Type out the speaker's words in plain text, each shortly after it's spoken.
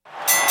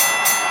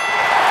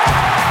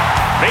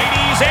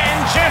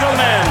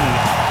gentlemen,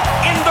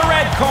 in the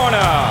red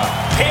corner,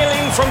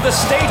 hailing from the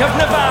state of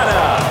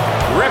Nevada,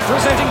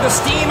 representing the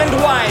Steam and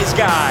Wise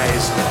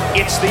Guys,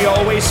 it's the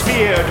always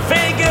feared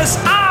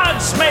Vegas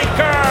Odds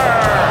Maker.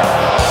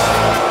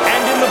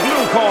 And in the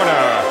blue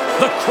corner,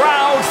 the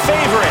crowd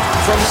favorite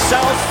from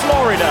South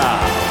Florida,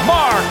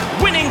 Mark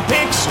Winning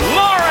Picks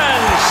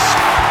Lawrence.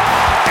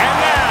 And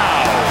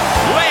now,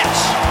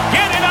 let's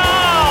get it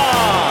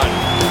on!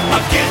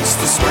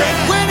 Against the Spread,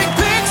 Winning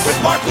Picks with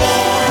Mark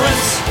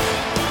Lawrence.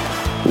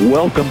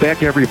 Welcome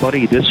back,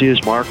 everybody. This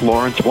is Mark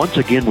Lawrence once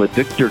again with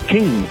Victor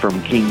King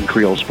from King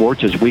Creole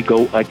Sports as we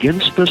go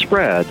against the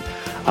spread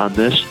on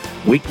this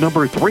week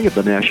number 3 of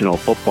the National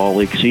Football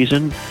League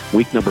season,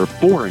 week number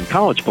 4 in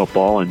college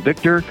football. And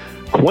Victor,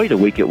 quite a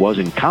week it was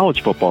in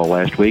college football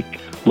last week.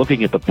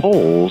 Looking at the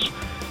polls,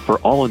 for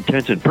all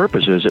intents and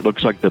purposes, it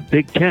looks like the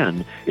Big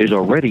Ten is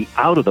already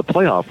out of the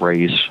playoff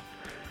race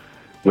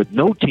with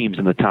no teams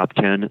in the top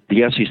 10.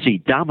 The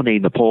SEC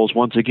dominating the polls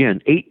once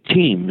again. 8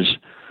 teams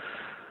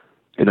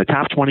in the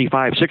top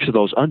 25, 6 of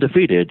those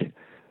undefeated.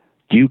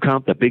 Do you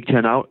count the Big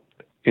Ten out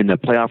in the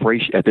playoff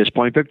race at this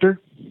point,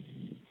 Victor?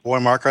 Boy,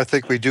 Mark, I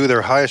think we do.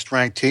 Their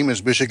highest-ranked team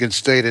is Michigan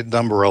State at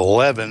number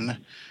 11.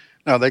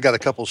 Now, they got a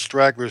couple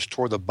stragglers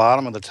toward the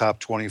bottom of the top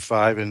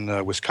 25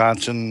 in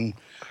Wisconsin.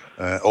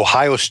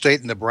 Ohio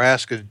State and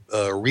Nebraska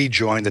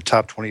rejoined the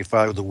top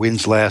 25 with the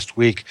wins last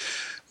week.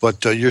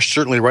 But you're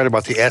certainly right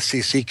about the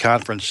SEC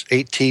conference.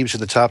 8 teams in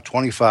the top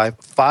 25,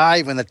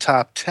 5 in the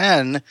top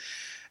 10.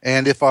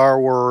 And if our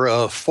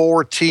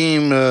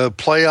 4-team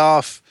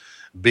playoff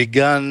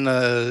begun,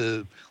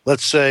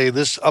 let's say,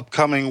 this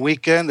upcoming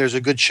weekend, there's a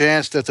good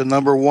chance that the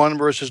number 1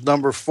 versus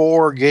number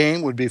 4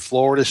 game would be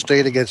Florida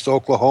State against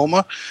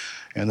Oklahoma.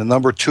 And the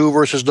number 2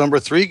 versus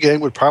number 3 game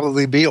would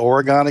probably be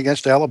Oregon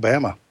against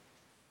Alabama.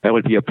 That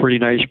would be a pretty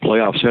nice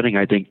playoff setting.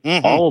 I think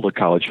all the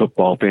college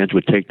football fans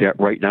would take that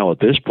right now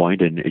at this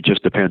point, and it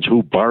just depends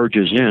who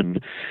barges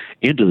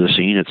into the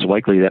scene. It's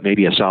likely that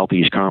maybe a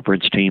Southeast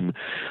Conference team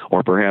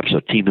or perhaps a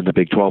team in the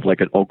Big 12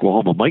 like an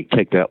Oklahoma might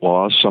take that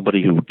loss.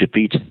 Somebody who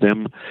defeats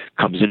them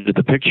comes into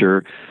the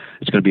picture.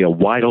 It's going to be a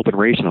wide-open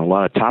race and a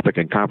lot of topic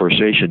and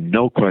conversation,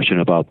 no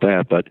question about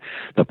that. But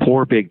the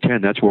poor Big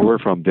Ten, that's where we're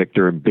from,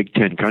 Victor, in Big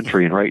Ten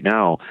country. And right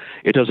now,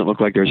 it doesn't look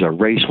like there's a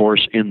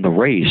racehorse in the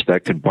race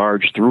that can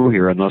barge through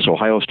here unless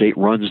Ohio State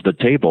runs the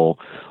table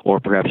or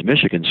perhaps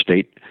Michigan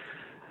State.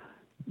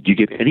 Do you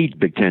give any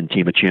Big Ten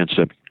team a chance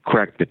to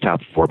crack the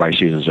top 4 by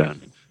season's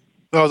end?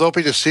 No, don't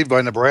be deceived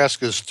by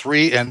Nebraska's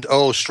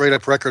 3-0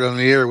 straight-up record on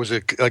the year. It was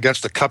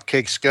against the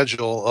cupcake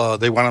schedule.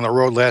 They went on the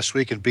road last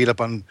week and beat up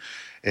on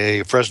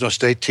a Fresno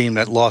State team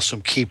that lost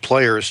some key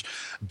players.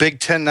 Big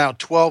Ten now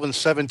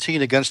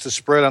 12-17 against the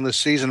spread on the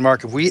season,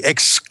 Mark. If we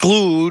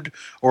exclude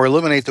or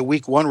eliminate the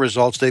Week 1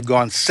 results, they've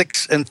gone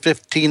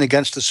 6-15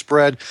 against the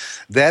spread.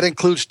 That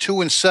includes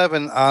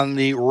 2-7 on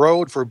the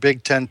road for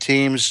Big Ten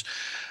teams.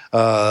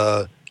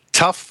 Tough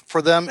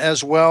for them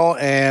as well,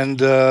 and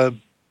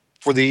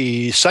for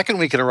the second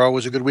week in a row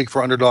was a good week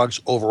for underdogs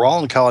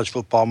overall in college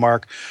football,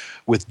 Mark,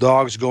 with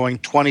dogs going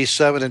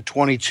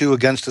 27-22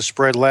 against the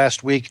spread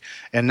last week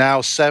and now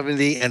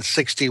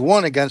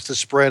 70-61 against the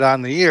spread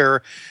on the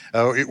year.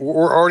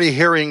 We're already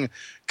hearing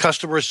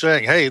customers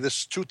saying, hey,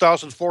 this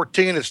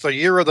 2014, it's the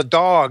year of the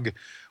dog.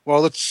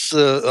 Well, let's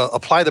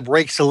apply the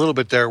brakes a little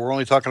bit there. We're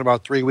only talking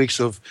about 3 weeks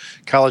of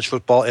college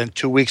football and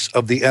 2 weeks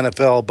of the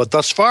NFL. But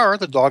thus far,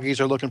 the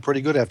doggies are looking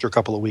pretty good after a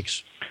couple of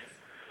weeks.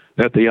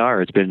 That they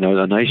are. It's been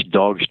a nice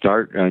dog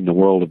start in the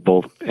world of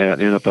both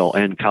NFL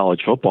and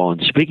college football.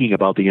 And speaking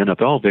about the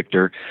NFL,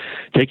 Victor,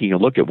 taking a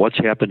look at what's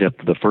happened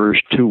after the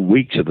first 2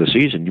 weeks of the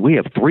season, we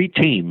have 3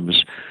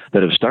 teams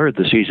that have started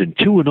the season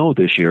 2-0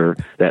 this year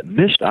that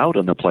missed out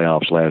on the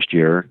playoffs last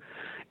year.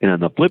 And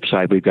on the flip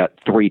side, we've got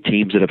 3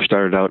 teams that have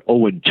started out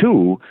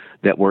 0-2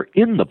 that were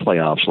in the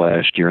playoffs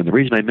last year. And the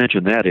reason I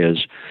mention that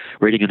is,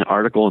 reading an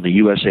article in the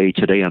USA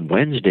Today on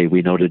Wednesday,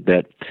 we noted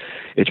that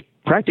it's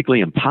practically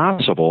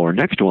impossible or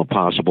next to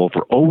impossible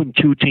for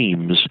 0-2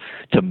 teams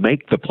to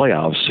make the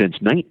playoffs since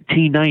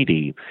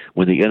 1990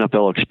 when the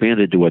NFL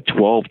expanded to a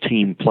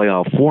 12-team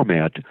playoff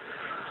format.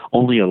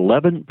 Only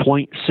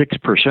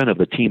 11.6% of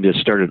the teams that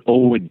started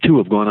 0-2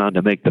 have gone on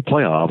to make the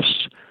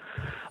playoffs.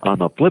 On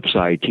the flip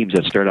side, teams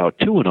that start out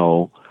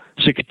 2-0,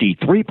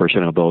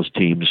 63% of those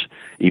teams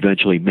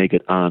eventually make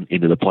it on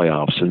into the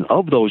playoffs. And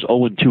of those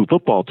 0-2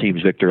 football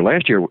teams, Victor,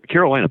 last year,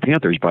 Carolina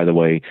Panthers, by the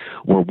way,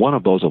 were one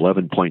of those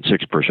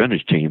 11.6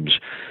 percentage teams.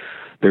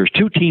 There's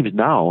 2 teams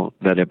now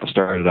that have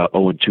started out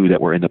 0-2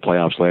 that were in the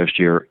playoffs last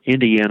year,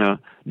 Indiana,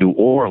 New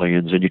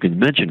Orleans, and you can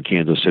mention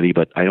Kansas City,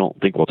 but I don't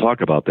think we'll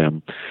talk about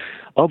them.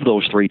 Of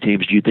those 3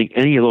 teams, do you think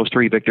any of those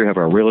 3, Victor, have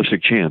a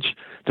realistic chance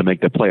to make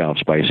the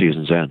playoffs by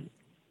season's end?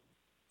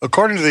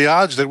 According to the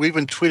odds that we've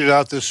been tweeted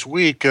out this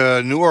week,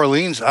 New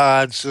Orleans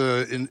odds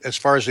as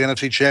far as the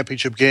NFC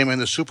Championship game and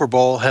the Super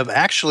Bowl have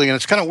actually, and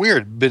it's kind of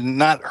weird, been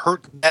not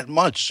hurt that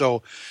much.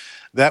 So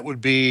that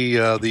would be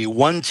the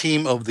one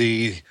team of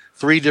the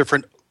 3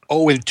 different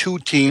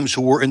 0-2 teams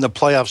who were in the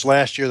playoffs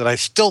last year that I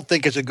still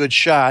think is a good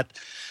shot.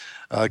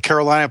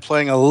 Carolina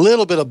playing a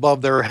little bit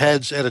above their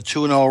heads at a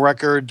 2-0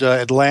 record.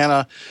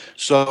 Atlanta.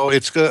 So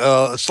it's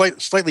a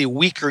slightly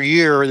weaker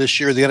year this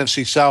year, the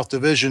NFC South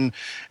Division.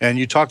 And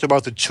you talked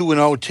about the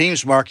 2-0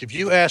 teams, Mark. If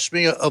you ask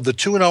me of the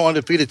 2-0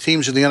 undefeated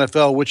teams in the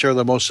NFL, which are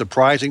the most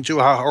surprising to,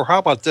 or how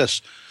about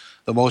this,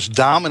 the most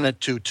dominant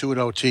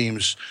 2-0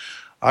 teams,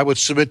 I would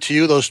submit to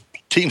you those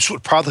teams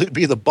would probably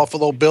be the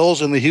Buffalo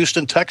Bills and the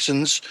Houston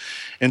Texans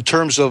in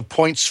terms of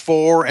points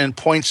for and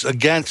points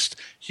against.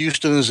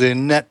 Houston is a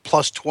net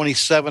plus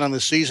 27 on the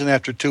season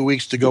after 2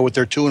 weeks to go with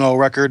their 2-0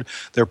 record.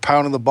 They're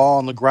pounding the ball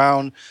on the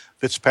ground.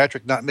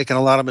 Fitzpatrick not making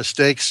a lot of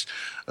mistakes.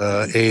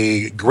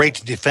 A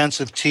great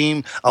defensive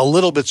team. A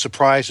little bit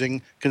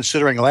surprising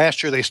considering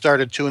last year they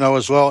started 2-0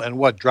 as well and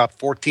dropped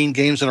 14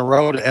 games in a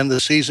row to end the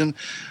season.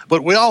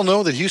 But we all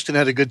know that Houston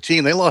had a good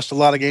team. They lost a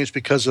lot of games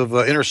because of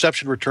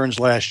interception returns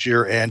last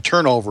year and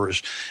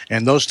turnovers.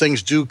 And those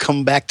things do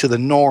come back to the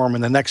norm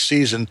in the next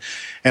season.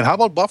 And how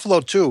about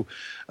Buffalo, too?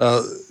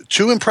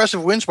 2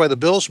 impressive wins by the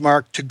Bills,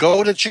 Mark. To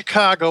go to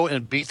Chicago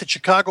and beat the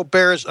Chicago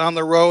Bears on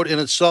the road in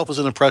itself is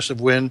an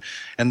impressive win.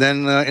 And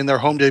then in their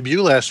home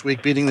debut last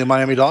week, beating the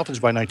Miami Dolphins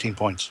by 19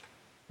 points.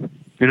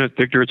 You know,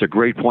 Victor, it's a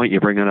great point you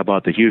bring in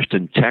about the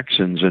Houston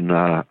Texans and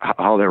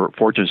how their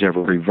fortunes have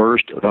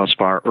reversed thus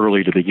far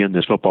early to begin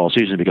this football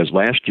season, because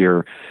last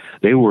year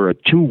they were a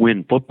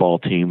 2-win football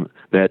team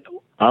that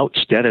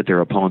outstated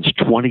their opponents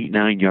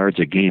 29 yards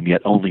a game,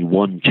 yet only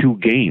won 2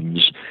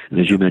 games, and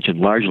as you mentioned,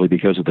 largely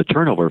because of the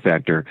turnover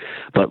factor.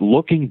 But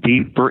looking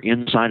deeper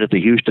inside of the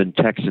Houston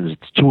Texans'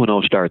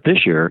 2-0 start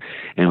this year,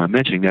 and I'm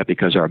mentioning that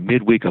because our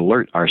midweek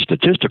alert, our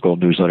statistical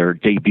newsletter,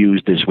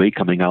 debuts this week,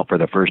 coming out for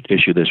the first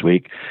issue this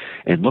week,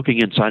 and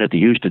looking inside at the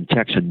Houston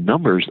Texan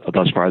numbers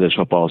thus far this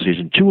football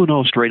season,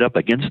 2-0 straight up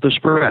against the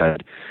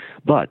spread,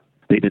 but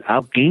they've been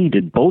outgained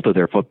in both of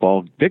their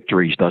football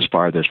victories thus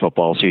far this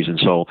football season.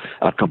 So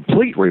a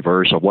complete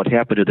reverse of what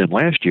happened to them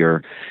last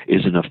year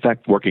is in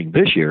effect working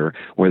this year,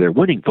 where they're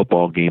winning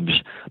football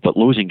games but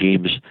losing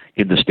games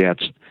in the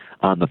stats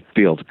on the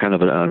field. Kind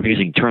of an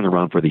amazing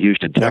turnaround for the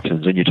Houston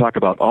Texans. And you talk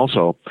about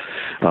also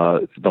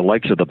the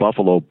likes of the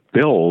Buffalo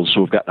Bills,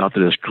 who've gotten out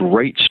to this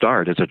great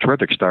start. It's a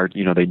terrific start.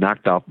 You know, they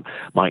knocked out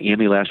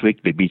Miami last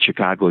week. They beat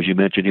Chicago, as you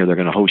mentioned here. They're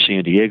going to host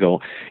San Diego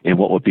in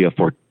what would be a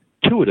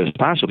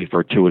possibly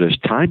fortuitous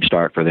time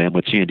start for them,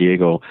 with San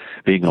Diego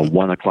being a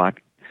 1 o'clock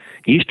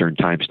Eastern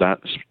time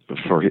start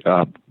for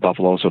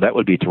Buffalo. So that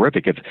would be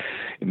terrific.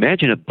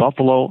 Imagine if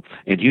Buffalo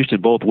and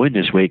Houston both win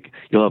this week,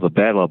 you'll have a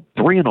battle of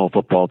 3-0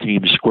 football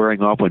teams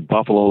squaring off when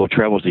Buffalo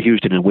travels to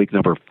Houston in week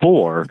number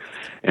 4.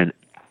 And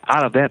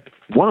out of that,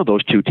 one of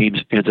those 2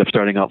 teams ends up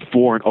starting out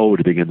 4-0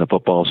 to begin the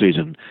football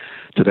season.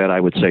 To that, I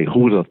would say,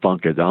 who the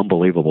thunk, an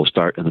unbelievable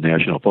start in the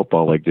National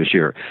Football League this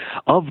year.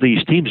 Of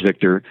these teams,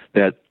 Victor,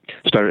 that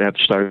started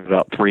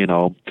out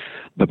 3-0,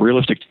 the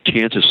realistic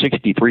chance is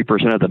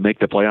 63% of them make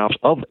the playoffs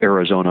of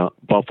Arizona,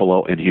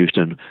 Buffalo, and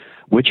Houston.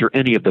 Which or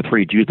any of the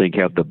 3 do you think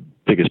have the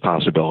biggest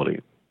possibility?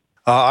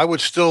 I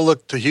would still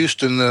look to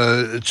Houston.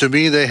 To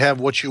me, they have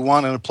what you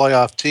want in a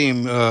playoff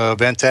team.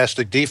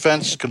 Fantastic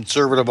defense,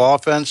 conservative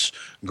offense,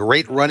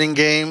 great running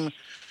game,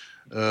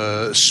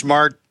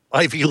 smart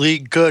Ivy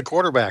League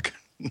quarterback.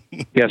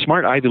 Yeah,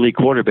 smart Ivy League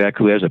quarterback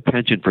who has a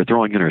penchant for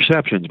throwing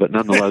interceptions, but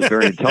nonetheless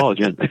very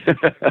intelligent.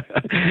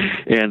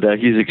 And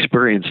he's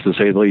experienced, to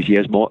say the least. He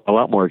has a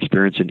lot more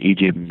experience than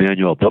E.J.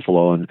 Manuel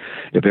Buffalo. And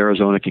if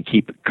Arizona can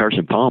keep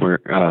Carson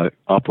Palmer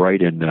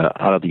upright and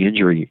out of the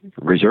injury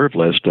reserve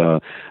list,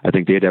 I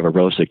think they'd have a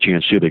realistic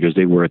chance too, because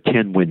they were a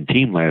 10-win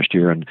team last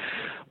year. And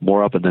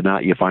more often than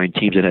not, you find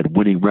teams that had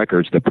winning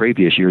records the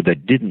previous year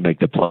that didn't make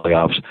the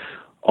playoffs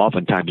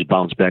oftentimes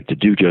bounce back to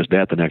do just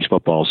that the next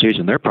football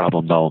season. Their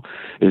problem, though,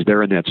 is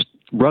they're in that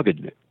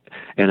rugged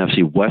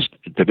NFC West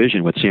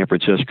division with San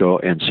Francisco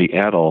and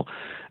Seattle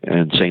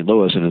and St.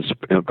 Louis, and it's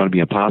going to be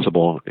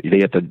impossible.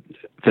 They have to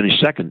finish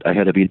second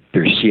ahead of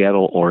either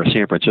Seattle or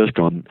San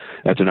Francisco, and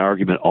that's an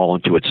argument all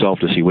unto itself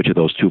to see which of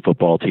those 2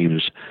 football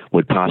teams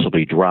would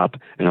possibly drop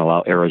and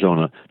allow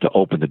Arizona to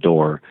open the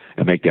door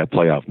and make that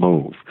playoff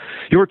move.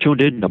 You're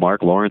tuned in to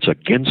Mark Lawrence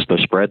Against the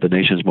Spread, the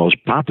nation's most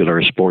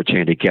popular sports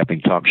handicapping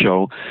talk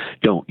show.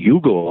 Don't you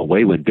go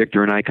away. When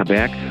Victor and I come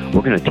back,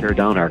 we're going to tear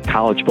down our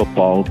college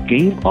football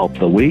game of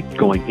the week,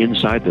 going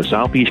inside the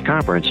Southeast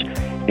Conference.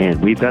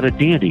 And we've got a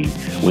dandy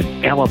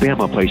when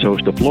Alabama plays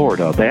host to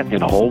Florida. That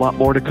and a whole lot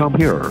more to come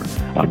here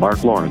on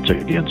Mark Lawrence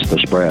Against the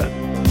Spread.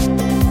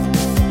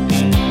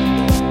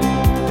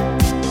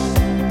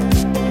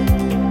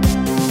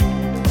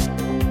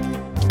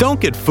 Don't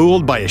get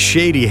fooled by a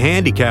shady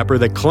handicapper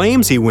that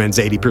claims he wins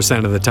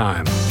 80% of the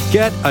time.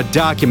 Get a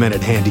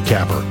documented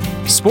handicapper.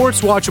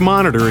 Sports Watch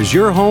Monitor is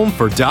your home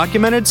for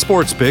documented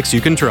sports picks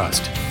you can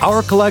trust.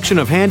 Our collection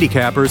of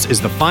handicappers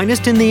is the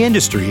finest in the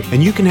industry,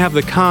 and you can have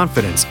the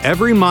confidence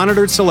every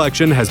monitored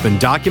selection has been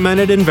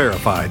documented and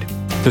verified.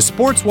 The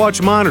Sports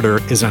Watch Monitor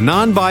is a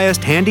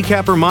non-biased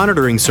handicapper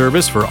monitoring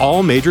service for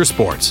all major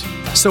sports.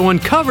 So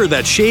uncover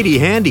that shady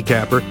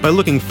handicapper by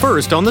looking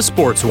first on the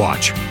Sports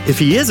Watch. If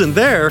he isn't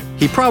there,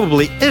 he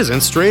probably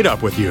isn't straight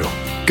up with you.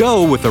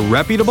 Go with a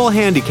reputable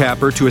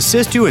handicapper to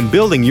assist you in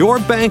building your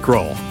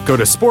bankroll. Go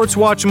to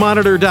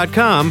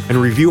sportswatchmonitor.com and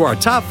review our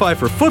top 5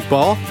 for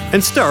football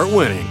and start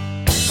winning.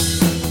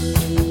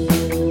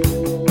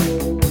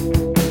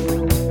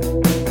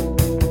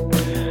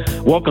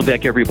 Welcome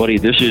back, everybody.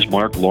 This is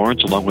Mark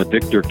Lawrence along with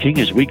Victor King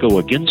as we go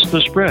against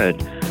the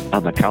spread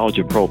on the college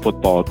and pro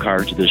football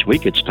cards this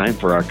week. It's time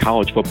for our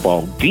college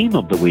football game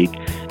of the week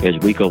as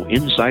we go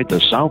inside the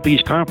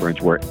Southeast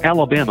Conference where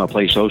Alabama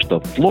plays host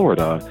to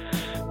Florida.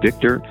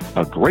 Victor,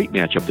 a great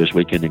matchup this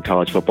weekend in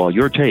college football.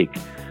 Your take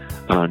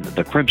on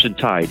the Crimson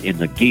Tide in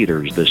the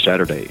Gators this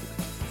Saturday.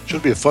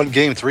 Should be a fun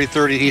game.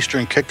 3:30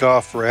 Eastern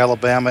kickoff for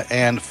Alabama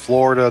and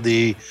Florida.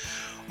 The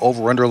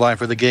over-under line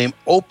for the game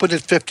opened at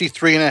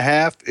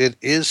 53.5. It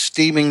is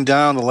steaming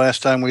down. The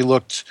last time we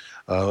looked,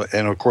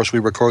 and of course we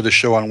record the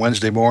show on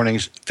Wednesday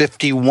mornings,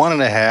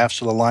 51.5.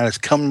 So the line has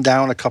come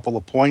down a couple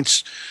of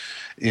points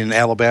in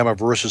Alabama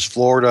versus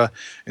Florida.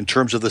 In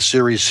terms of the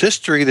series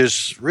history,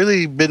 there's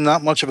really been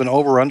not much of an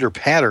over-under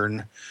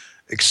pattern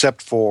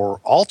except for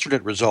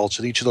alternate results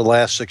in each of the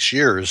last 6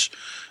 years.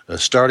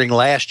 Starting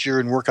last year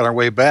and working our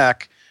way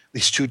back,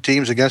 these two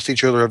teams against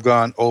each other have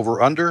gone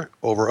over-under,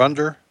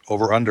 over-under,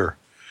 over-under.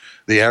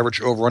 The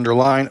average over-under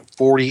line,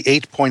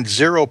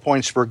 48.0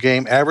 points per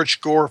game. Average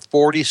score,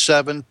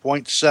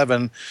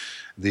 47.7.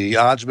 The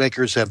odds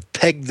makers have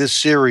pegged this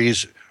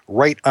series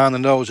right on the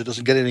nose. It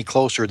doesn't get any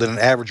closer than an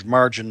average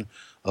margin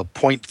of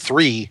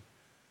 0.3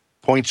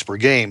 points per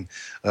game.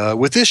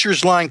 With this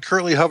year's line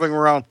currently hovering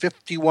around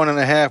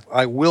 51.5,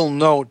 I will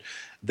note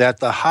that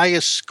the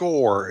highest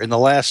score in the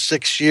last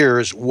 6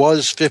 years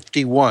was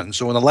 51.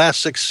 So in the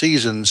last 6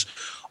 seasons,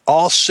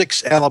 all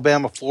 6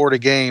 Alabama-Florida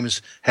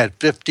games had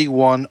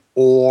 51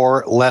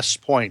 or less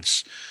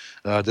points.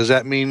 Does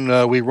that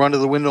mean we run to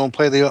the window and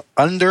play the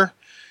under?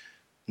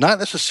 Not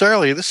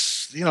necessarily.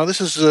 This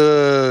is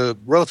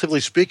relatively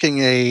speaking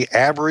a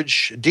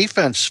average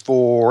defense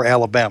for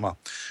Alabama.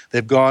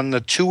 They've gone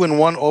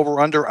 2-1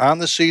 over/under on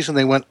the season.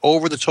 They went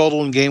over the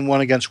total in Game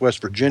 1 against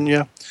West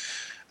Virginia.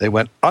 They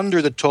went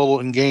under the total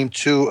in Game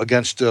 2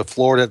 against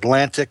Florida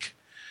Atlantic.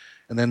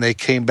 And then they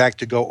came back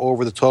to go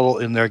over the total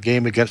in their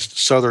game against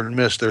Southern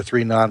Miss, their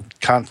 3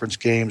 non-conference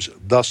games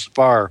thus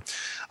far.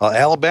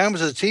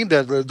 Alabama's a team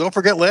that, don't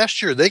forget,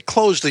 last year they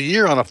closed the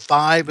year on a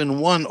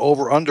 5-1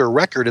 over-under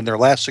record in their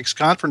last 6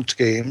 conference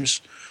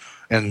games.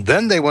 And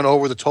then they went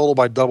over the total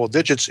by double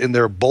digits in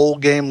their bowl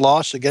game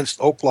loss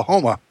against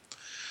Oklahoma.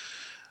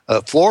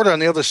 Florida, on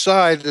the other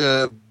side,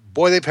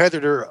 they've had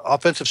their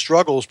offensive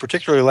struggles,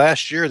 particularly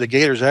last year. The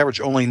Gators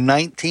averaged only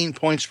 19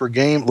 points per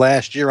game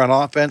last year on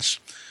offense.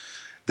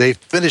 They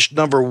finished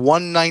number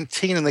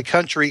 119 in the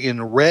country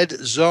in red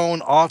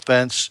zone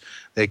offense.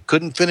 They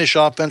couldn't finish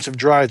offensive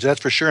drives,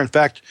 that's for sure. In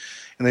fact,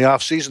 in the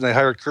offseason, they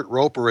hired Kurt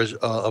Roper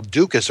of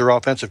Duke as their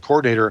offensive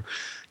coordinator,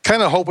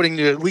 kind of hoping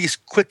to at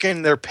least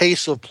quicken their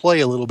pace of play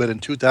a little bit in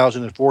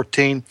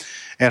 2014.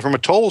 And from a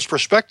totals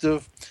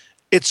perspective,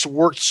 it's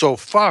worked so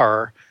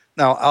far.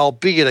 Now,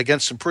 albeit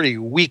against some pretty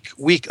weak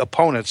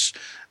opponents.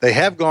 They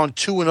have gone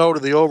 2-0 to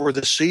the over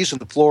this season,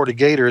 the Florida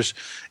Gators.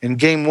 In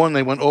Game 1,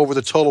 they went over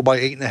the total by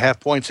 8.5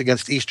 points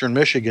against Eastern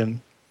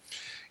Michigan.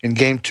 In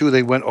Game 2,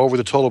 they went over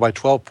the total by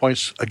 12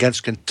 points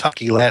against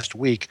Kentucky last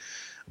week.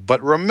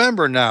 But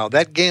remember now,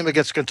 that game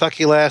against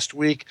Kentucky last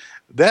week,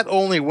 that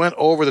only went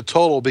over the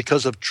total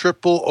because of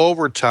triple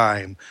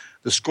overtime.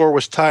 The score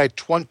was tied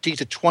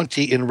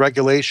 20-20 in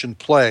regulation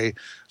play,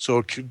 so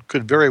it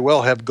could very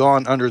well have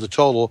gone under the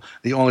total.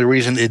 The only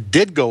reason it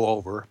did go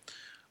over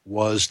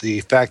was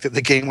the fact that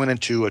the game went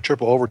into a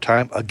triple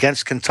overtime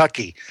against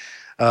Kentucky.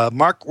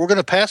 Mark, we're going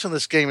to pass on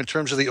this game in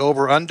terms of the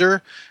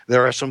over-under.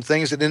 There are some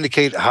things that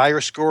indicate a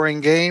higher scoring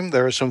game.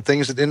 There are some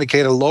things that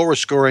indicate a lower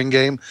scoring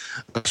game.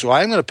 So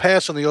I'm going to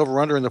pass on the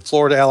over-under in the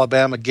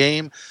Florida-Alabama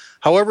game.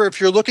 However, if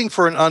you're looking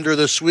for an under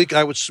this week,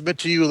 I would submit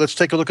to you, let's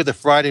take a look at the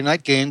Friday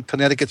night game,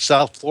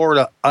 Connecticut-South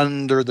Florida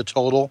under the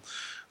total.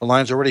 The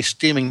line's already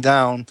steaming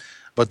down.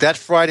 But that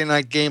Friday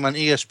night game on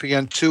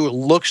ESPN2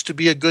 looks to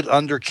be a good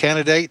under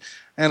candidate.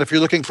 And if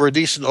you're looking for a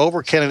decent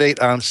over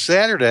candidate on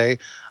Saturday,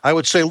 I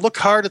would say look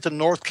hard at the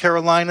North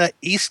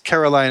Carolina-East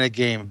Carolina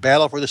game.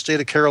 Battle for the state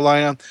of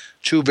Carolina,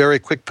 2 very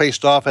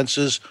quick-paced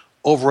offenses.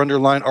 Over-under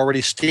line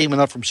already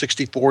steaming up from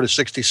 64 to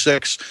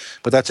 66,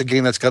 but that's a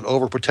game that's got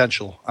over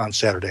potential on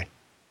Saturday.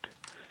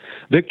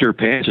 Victor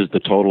passes the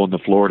total in the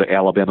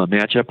Florida-Alabama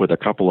matchup with a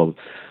couple of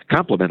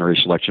complimentary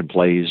selection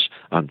plays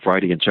on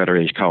Friday and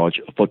Saturday's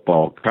college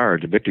football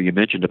card. Victor, you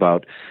mentioned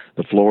about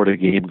the Florida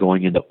game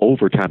going into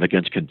overtime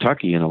against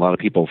Kentucky, and a lot of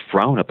people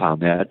frown upon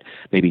that,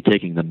 maybe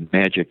taking the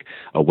magic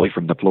away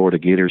from the Florida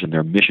Gators in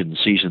their mission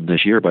season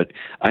this year, but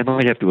I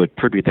might have to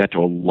attribute that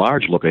to a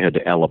large look ahead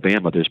to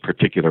Alabama this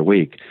particular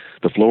week.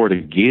 The Florida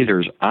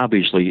Gators,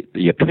 obviously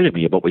the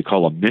epitome of what we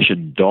call a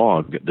mission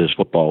dog this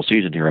football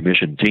season here, a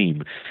mission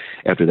team.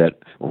 After that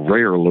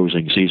rare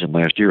losing season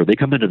last year, they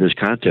come into this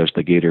contest,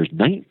 the Gators,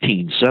 19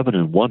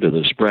 7-1 to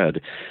the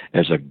spread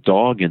as a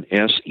dog in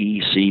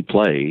SEC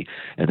play,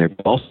 and they've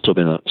also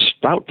been a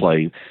stout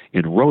play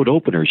in road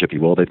openers, if you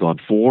will. They've gone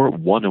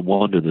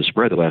 4-1-1 to the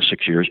spread the last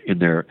 6 years in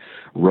their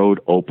road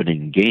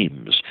opening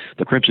games.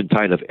 The Crimson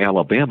Tide of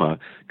Alabama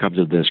comes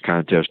into this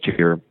contest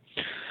here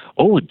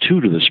 0-2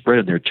 to the spread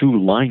in their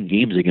 2 line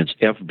games against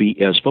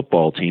FBS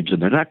football teams,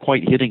 and they're not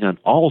quite hitting on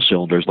all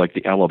cylinders like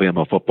the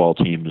Alabama football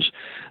teams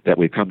that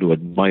we've come to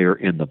admire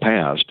in the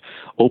past.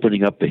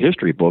 Opening up the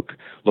history book,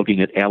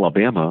 looking at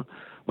Alabama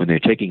when they're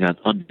taking on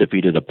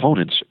undefeated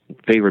opponents,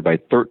 favored by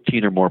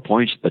 13 or more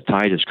points, the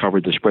Tide has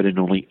covered the spread in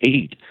only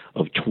 8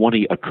 of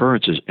 20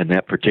 occurrences in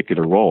that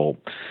particular role.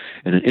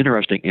 And an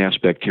interesting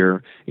aspect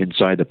here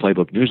inside the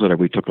Playbook newsletter,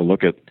 we took a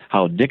look at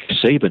how Nick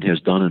Saban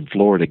has done in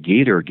Florida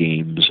Gator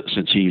games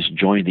since he's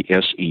joined the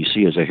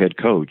SEC as a head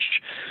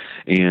coach.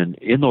 And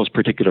in those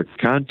particular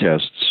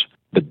contests,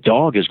 the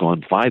dog has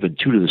gone 5-2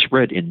 to the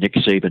spread in Nick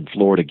Saban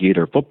Florida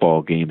Gator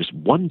football games.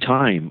 One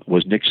time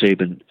was Nick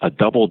Saban a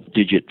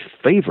double-digit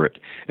favorite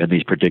in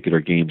these particular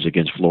games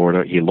against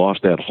Florida. He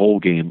lost that whole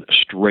game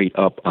straight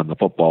up on the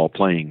football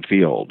playing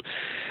field.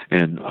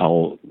 And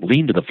I'll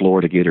lean to the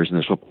Florida Gators in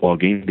this football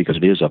game because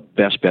it is a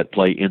best bet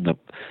play in the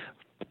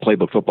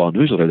Playbook football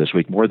newsletter this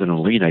week. More than a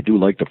lean, I do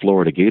like the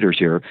Florida Gators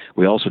here.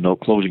 We also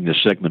note, closing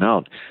this segment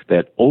out,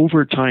 that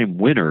overtime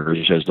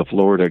winners, as the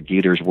Florida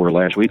Gators were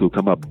last week, who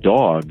come up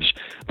dogs,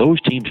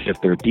 those teams,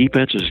 if their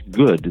defense is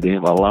good, they're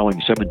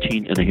allowing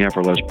 17.5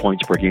 or less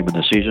points per game in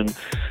the season.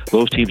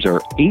 Those teams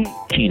are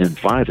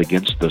 18-5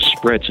 against the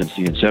spread since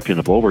the inception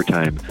of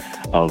overtime.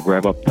 I'll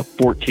grab up the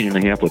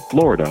 14.5 with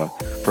Florida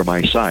for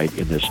my side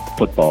in this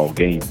football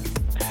game.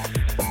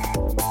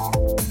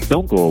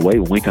 Don't go away.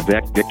 When we come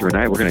back, Victor and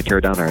I, we're going to tear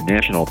down our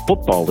National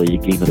Football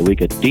League game of the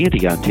week at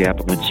Dante on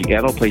tap when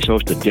Seattle plays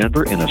host to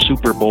Denver in a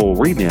Super Bowl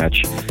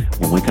rematch.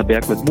 When we come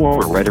back with more,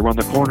 right around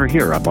the corner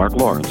here on Mark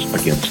Lawrence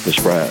Against the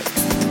Spread.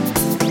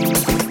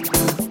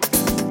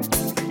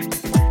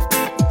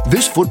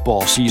 This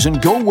football season,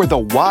 go where the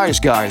wise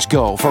guys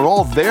go for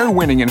all their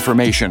winning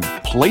information.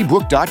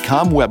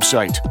 Playbook.com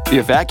website.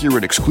 If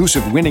accurate,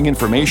 exclusive winning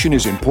information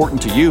is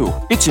important to you,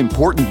 it's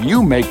important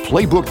you make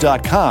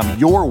Playbook.com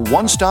your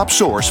one-stop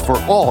source for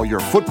all your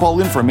football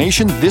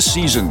information this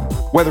season.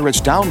 Whether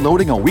it's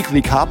downloading a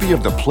weekly copy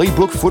of the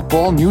Playbook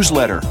football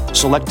newsletter,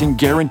 selecting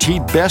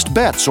guaranteed best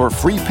bets or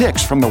free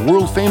picks from the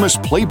world-famous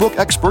Playbook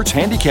experts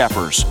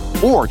handicappers,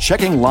 or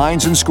checking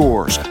lines and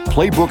scores,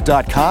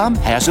 Playbook.com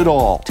has it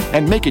all.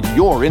 And make it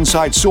your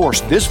inside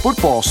source this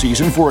football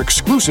season for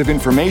exclusive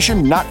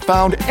information not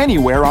found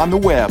anywhere on the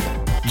web.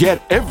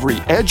 Get every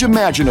edge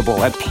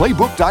imaginable at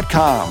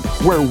Playbook.com,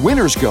 where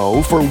winners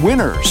go for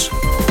winners.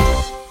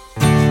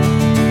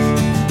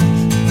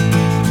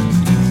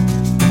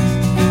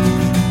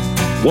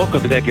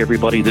 Welcome back,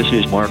 everybody. This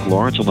is Mark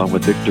Lawrence along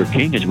with Victor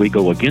King as we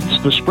go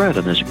against the spread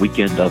on this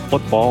weekend of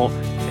football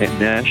and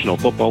National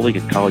Football League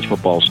and college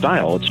football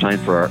style. It's time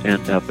for our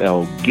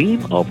NFL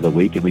game of the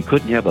week, and we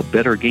couldn't have a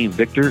better game,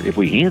 Victor, if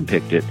we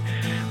handpicked it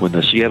when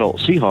the Seattle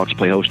Seahawks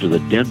play host to the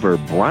Denver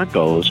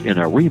Broncos in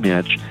a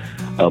rematch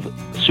of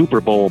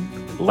Super Bowl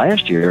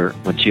last year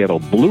when Seattle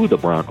blew the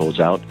Broncos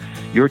out.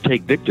 Your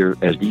take, Victor,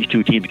 as these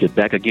two teams get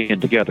back again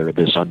together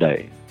this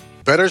Sunday.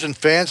 Bettors and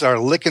fans are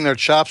licking their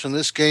chops in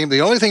this game. The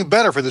only thing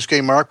better for this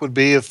game, Mark, would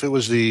be if it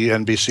was the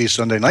NBC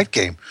Sunday night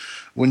game.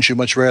 Wouldn't you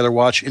much rather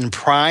watch in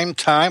prime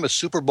time a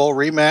Super Bowl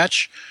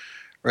rematch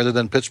rather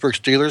than Pittsburgh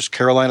Steelers,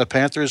 Carolina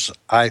Panthers?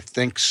 I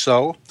think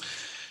so.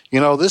 You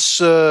know, this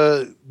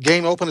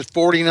game opened at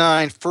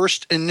 49.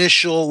 First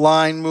initial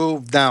line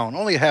move down,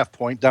 only a half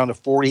point, down to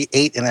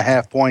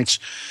 48.5 points.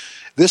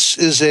 This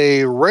is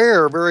a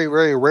rare, very,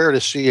 very rare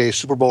to see a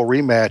Super Bowl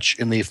rematch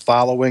in the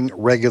following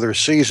regular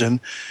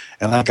season.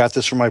 And I got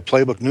this from my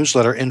Playbook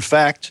newsletter. In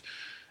fact,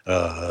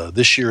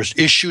 this year's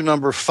issue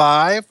number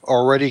 5,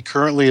 already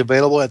currently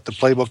available at the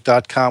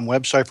Playbook.com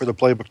website for the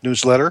Playbook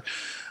newsletter.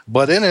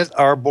 But in it,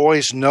 our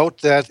boys note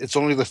that it's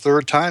only the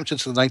third time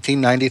since the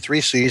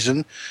 1993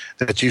 season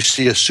that you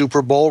see a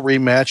Super Bowl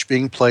rematch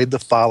being played the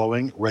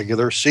following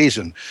regular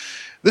season.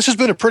 This has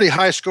been a pretty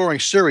high-scoring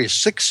series,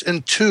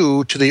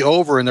 6-2 to the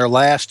over in their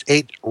last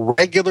 8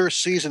 regular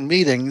season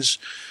meetings,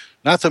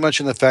 not to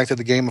mention the fact that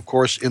the game, of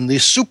course, in the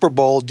Super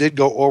Bowl did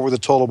go over the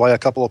total by a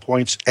couple of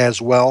points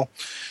as well.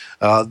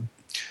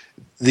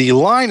 The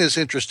line is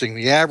interesting.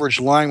 The average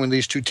line when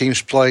these two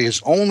teams play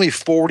is only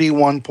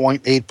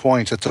 41.8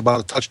 points. That's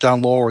about a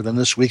touchdown lower than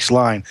this week's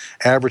line.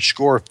 Average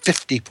score of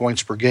 50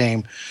 points per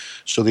game.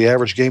 So the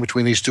average game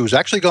between these two has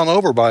actually gone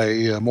over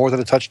by more than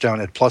a touchdown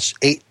at plus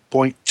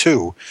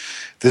 8.2.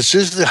 This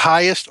is the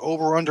highest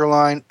over-under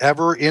line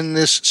ever in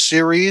this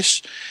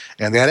series,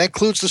 and that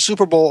includes the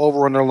Super Bowl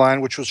over-under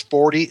line, which was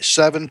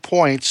 47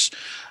 points.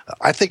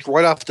 I think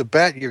right off the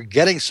bat, you're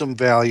getting some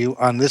value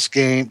on this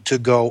game to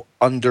go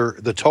under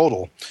the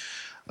total.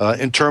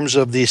 In terms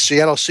of the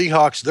Seattle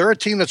Seahawks, they're a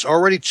team that's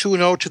already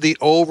 2-0 to the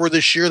over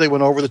this year. They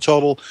went over the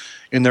total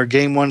in their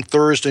Game 1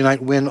 Thursday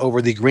night win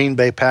over the Green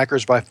Bay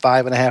Packers by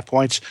 5.5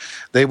 points.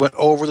 They went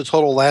over the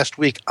total last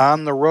week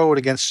on the road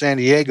against San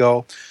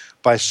Diego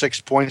by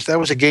 6 points. That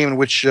was a game in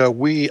which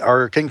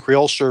our King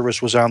Creole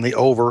service was on the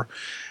over,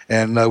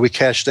 and we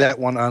cashed that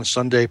one on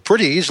Sunday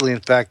pretty easily. In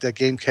fact, that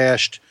game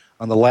cashed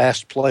on the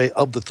last play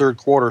of the third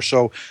quarter.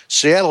 So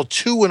Seattle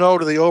 2-0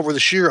 to the over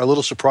this year, a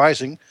little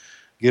surprising,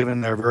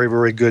 given their very,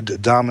 very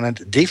good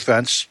dominant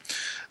defense.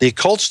 The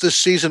Colts this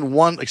season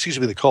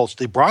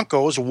the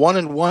Broncos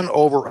 1-1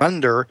 over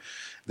under.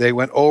 They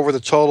went over the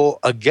total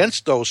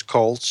against those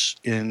Colts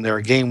in their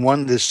game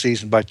 1 this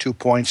season by 2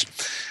 points.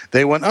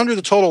 They went under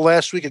the total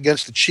last week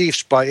against the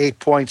Chiefs by 8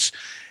 points,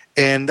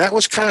 and that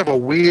was kind of a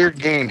weird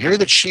game. Here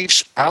the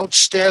Chiefs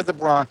outstabbed the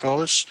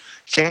Broncos.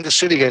 Kansas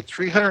City had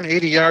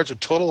 380 yards of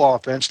total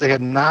offense. They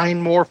had 9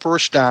 more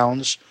first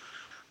downs,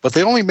 but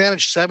they only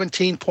managed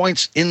 17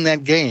 points in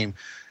that game.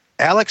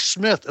 Alex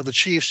Smith of the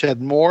Chiefs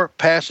had more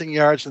passing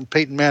yards than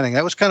Peyton Manning.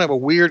 That was kind of a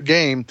weird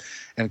game,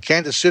 and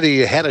Kansas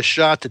City had a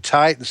shot to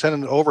tie it and send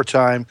it to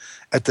overtime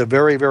at the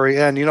very, very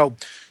end. You know,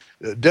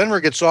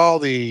 Denver gets all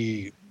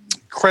the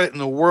credit in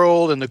the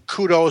world and the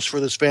kudos for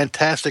this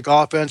fantastic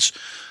offense,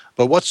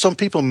 but what some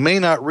people may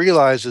not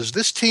realize is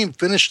this team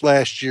finished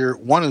last year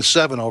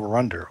 1-7 over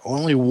under,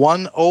 only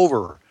 1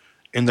 over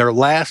in their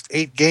last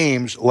 8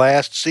 games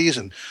last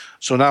season.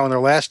 So now in their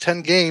last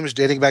 10 games,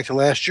 dating back to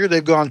last year,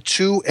 they've gone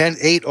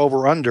 2-8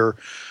 over under.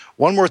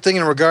 One more thing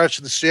in regards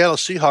to the Seattle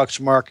Seahawks,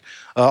 Mark.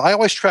 I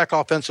always track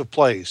offensive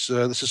plays.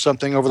 This is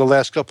something over the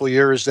last couple of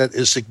years that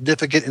is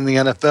significant in the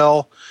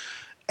NFL.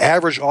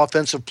 Average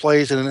offensive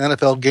plays in an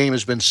NFL game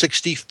has been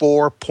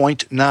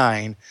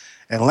 64.9.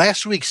 And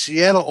last week,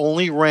 Seattle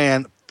only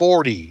ran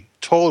 40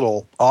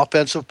 total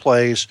offensive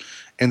plays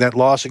in that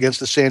loss against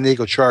the San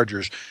Diego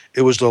Chargers.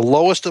 It was the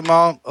lowest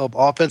amount of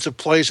offensive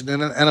plays in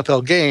an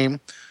NFL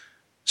game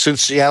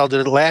since Seattle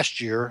did it last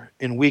year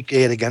in Week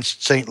 8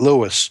 against St.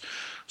 Louis.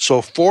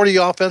 So 40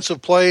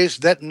 offensive plays,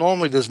 that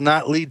normally does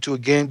not lead to a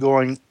game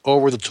going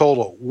over the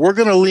total. We're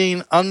going to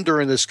lean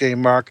under in this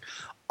game, Mark,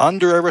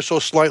 under ever so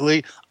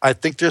slightly. I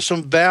think there's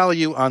some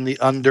value on the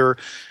under.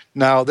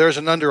 Now, there's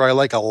an under I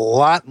like a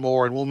lot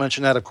more, and we'll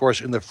mention that, of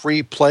course, in the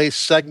free play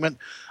segment.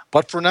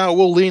 But for now,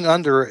 we'll lean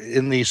under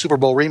in the Super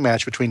Bowl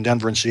rematch between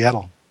Denver and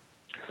Seattle.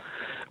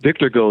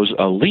 Victor goes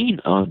a lean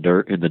under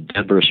in the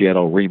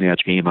Denver-Seattle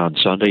rematch game on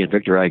Sunday. And,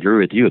 Victor, I agree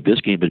with you. If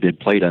this game had been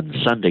played on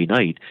Sunday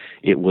night,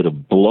 it would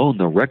have blown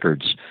the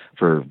records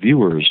for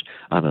viewers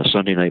on a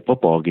Sunday night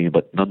football game.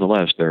 But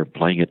nonetheless, they're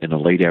playing it in a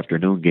late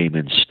afternoon game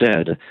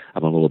instead.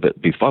 I'm a little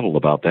bit befuddled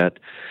about that.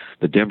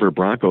 The Denver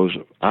Broncos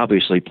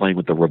obviously playing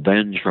with the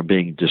revenge from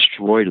being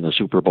destroyed in the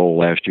Super Bowl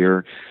last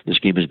year. This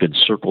game has been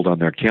circled on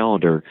their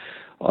calendar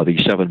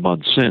these 7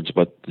 months since.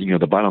 But, you know,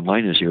 the bottom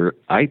line is here,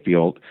 I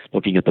feel,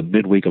 looking at the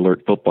Midweek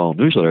Alert Football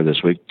newsletter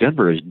this week,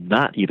 Denver is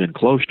not even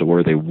close to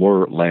where they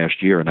were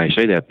last year. And I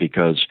say that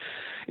because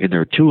in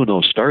their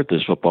 2-0 start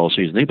this football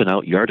season, they've been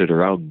out-yarded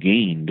or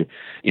out-gained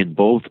in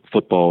both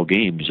football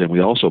games. And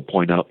we also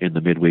point out in the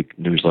Midweek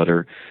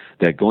newsletter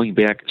that going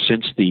back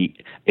since the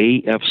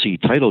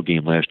AFC title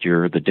game last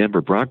year, the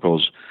Denver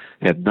Broncos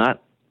have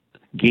not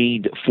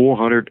gained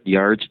 400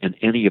 yards in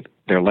any of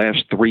their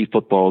last 3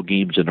 football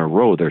games in a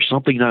row. There's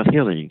something not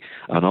hitting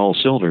on all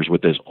cylinders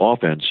with this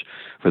offense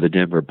for the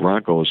Denver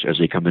Broncos as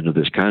they come into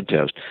this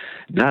contest.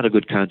 Not a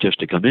good contest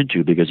to come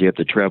into because you have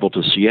to travel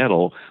to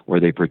Seattle where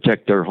they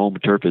protect their home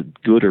turf as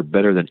good or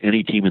better than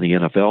any team in the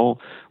NFL.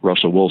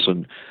 Russell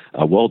Wilson,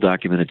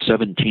 well-documented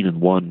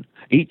 17-1,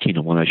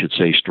 18-1, I should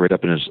say, straight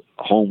up in his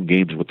home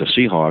games with the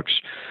Seahawks.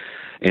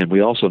 And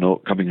we also know,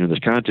 coming into this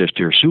contest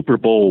here, Super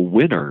Bowl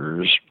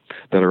winners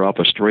that are off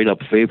a straight-up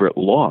favorite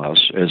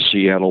loss, as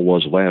Seattle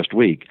was last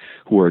week,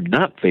 who are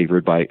not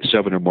favored by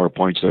 7 or more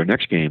points their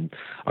next game,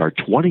 are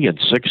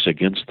 20-6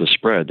 against the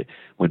spread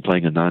when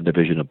playing a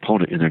non-division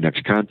opponent in their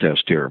next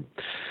contest here.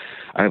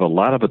 I have a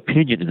lot of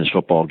opinion in this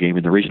football game,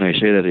 and the reason I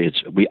say that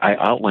is I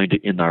outlined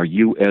it in our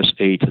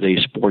USA Today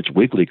Sports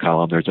Weekly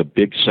column. There's a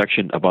big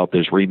section about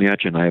this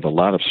rematch, and I have a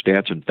lot of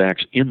stats and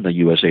facts in the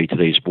USA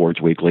Today Sports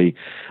Weekly.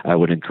 I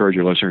would encourage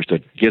your listeners to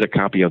get a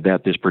copy of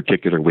that this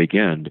particular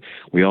weekend.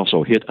 We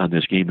also hit on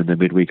this game in the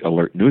Midweek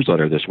Alert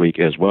newsletter this week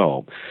as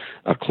well.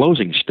 A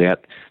closing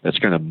stat that's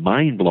kind of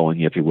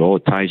mind-blowing, if you will.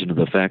 It ties into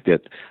the fact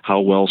that how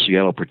well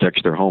Seattle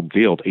protects their home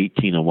field,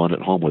 18-1 at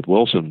home with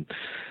Wilson.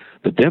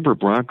 The Denver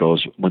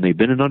Broncos, when they've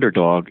been an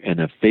underdog and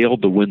have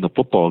failed to win the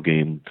football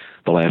game,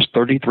 the last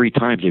 33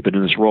 times they've been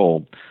in this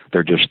role,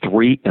 they're just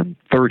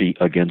 3-30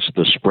 against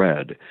the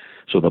spread.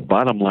 So the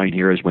bottom line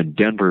here is when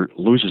Denver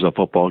loses a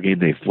football game,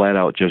 they flat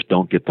out just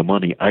don't get the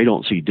money. I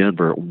don't see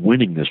Denver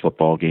winning this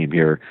football game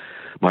here.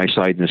 My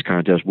side in this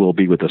contest will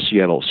be with the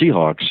Seattle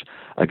Seahawks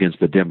against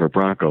the Denver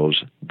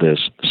Broncos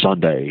this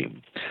Sunday.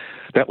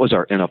 That was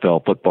our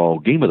NFL football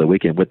game of the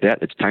week. And with that,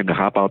 it's time to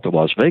hop out to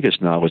Las Vegas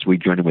now as we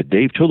join in with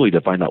Dave Tully to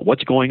find out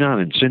what's going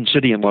on in Sin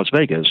City and Las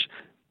Vegas.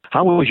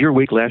 How was your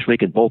week last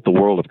week in both the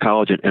world of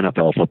college and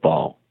NFL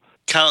football?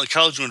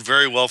 College went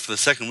very well for the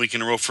second week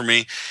in a row for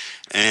me.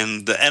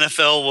 And the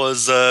NFL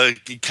was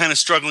kind of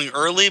struggling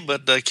early,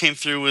 but came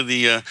through with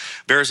the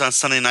Bears on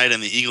Sunday night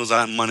and the Eagles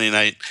on Monday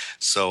night.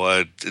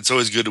 So it's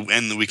always good to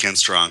end the weekend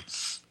strong.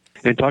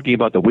 And talking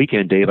about the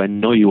weekend, Dave, I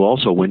know you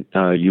also went.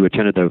 You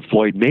attended the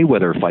Floyd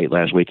Mayweather fight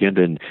last weekend,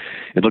 and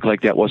it looked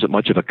like that wasn't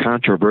much of a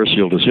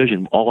controversial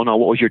decision. All in all,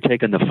 what was your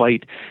take on the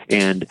fight?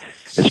 And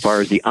as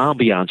far as the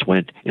ambiance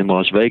went in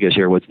Las Vegas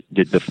here,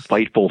 did the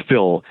fight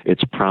fulfill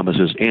its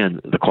promises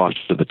and the cost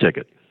of the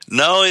ticket?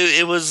 No,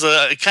 it was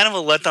kind of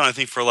a letdown, I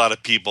think, for a lot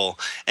of people.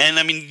 And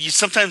I mean, you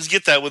sometimes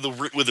get that with a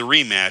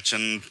rematch,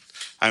 and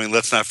I mean,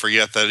 let's not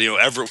forget that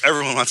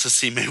everyone wants to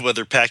see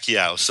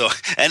Mayweather-Pacquiao. So,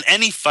 and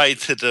any fight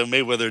that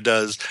Mayweather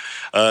does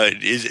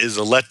is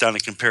a letdown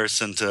in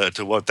comparison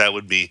to what that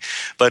would be.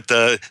 But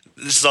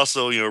this is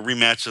also a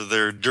rematch of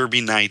their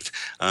Derby night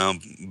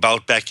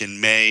bout back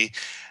in May.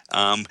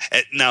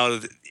 Now,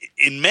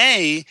 in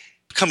May,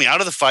 coming out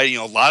of the fight,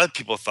 a lot of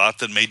people thought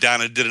that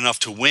Maidana did enough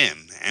to win,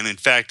 and in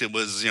fact, it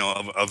was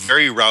a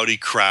very rowdy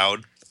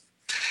crowd.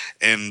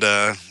 And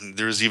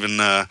there was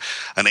even an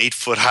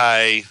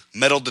 8-foot-high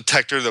metal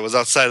detector that was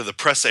outside of the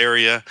press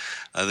area,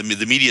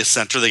 the media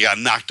center. They got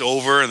knocked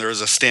over, and there was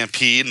a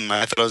stampede. And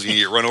I thought I was going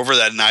to get run over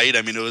that night.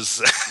 I mean, it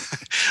was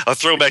a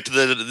throwback to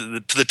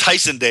the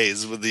Tyson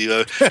days with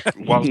the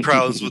wild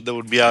crowds that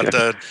would be out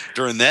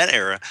during that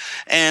era.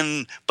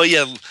 But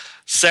yeah,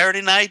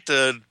 Saturday night,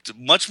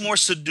 much more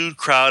subdued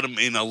crowd. I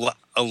mean,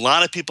 a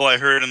lot of people I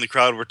heard in the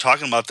crowd were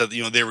talking about that.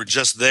 They were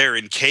just there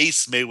in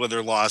case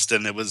Mayweather lost,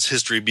 and it was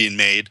history being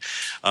made.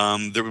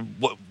 There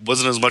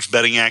wasn't as much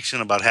betting action,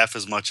 about half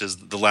as much as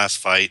the last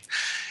fight,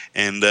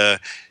 and the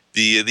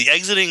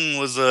exiting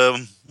was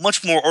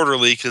much more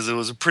orderly because it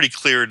was a pretty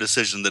clear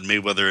decision that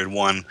Mayweather had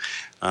won.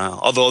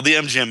 Although the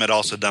MGM had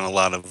also done a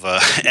lot of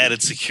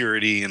added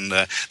security, and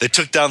they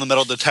took down the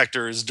metal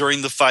detectors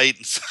during the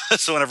fight,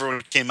 so when everyone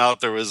came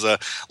out, there was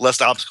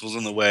less obstacles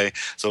in the way.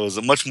 So it was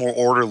a much more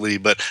orderly.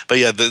 But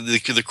yeah,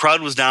 the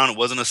crowd was down. It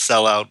wasn't a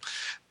sellout,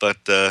 but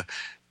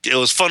it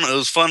was fun. It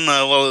was fun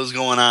while it was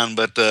going on.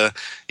 But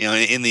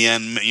in the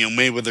end,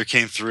 Mayweather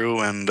came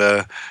through, and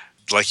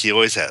like he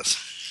always has.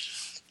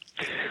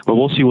 Well,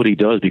 we'll see what he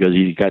does because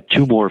he's got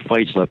 2 more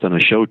fights left on a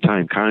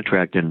Showtime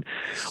contract, and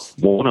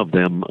one of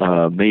them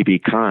may be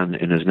Khan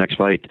in his next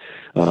fight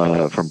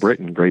from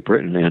Great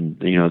Britain, and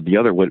the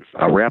other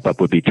a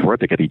wrap-up would be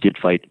terrific if he did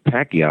fight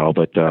Pacquiao,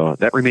 but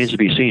that remains to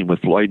be seen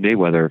with Floyd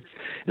Mayweather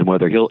and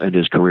whether he'll end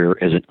his career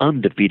as an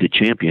undefeated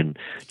champion.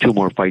 2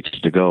 more fights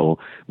to go.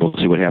 We'll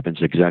see what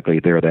happens exactly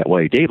there that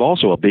way. Dave,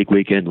 also a big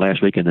weekend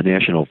last week in the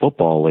National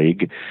Football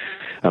League.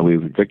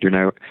 Victor and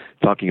I were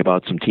talking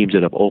about some teams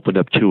that have opened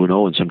up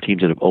 2-0 and some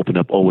teams that have opened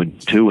up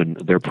 0-2 and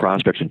their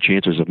prospects and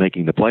chances of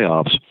making the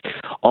playoffs.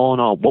 All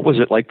in all, what was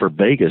it like for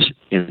Vegas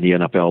in the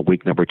NFL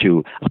week number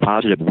 2? A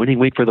positive winning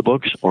week for the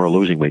books or a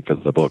losing week for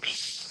the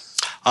books?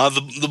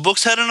 The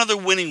books had another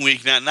winning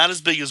week, not as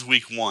big as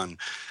week 1.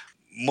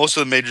 Most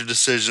of the major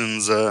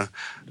decisions went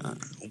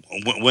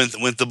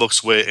the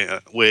books' way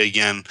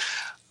again.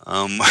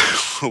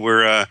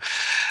 The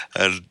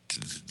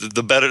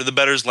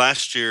bettors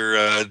last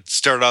year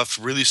started off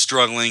really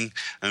struggling,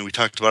 and we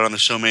talked about it on the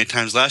show many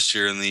times last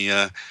year in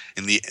the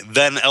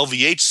then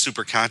LVH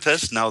Super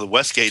Contest, now the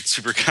Westgate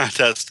Super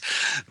Contest.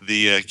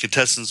 The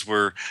contestants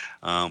were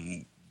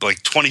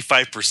like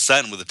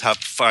 25% with the top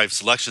 5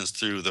 selections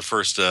through the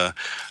first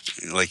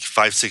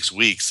 5-6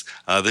 weeks.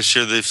 This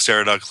year they've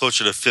started out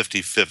closer to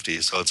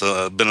 50-50, so it's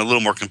been a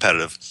little more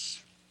competitive.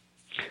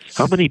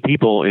 How many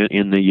people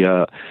in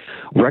the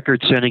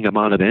record-setting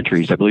amount of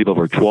entries, I believe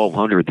over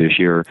 1,200 this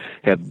year,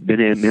 have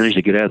managed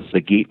to get out of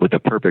the gate with a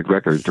perfect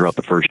record throughout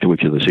the first 2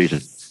 weeks of the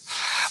season?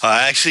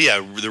 Actually,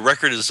 yeah, the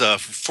record is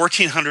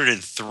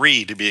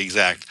 1,403 to be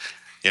exact.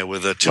 Yeah,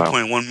 with a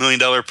 $2.1 million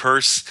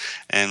purse,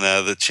 and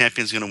the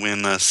champion's going to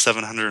win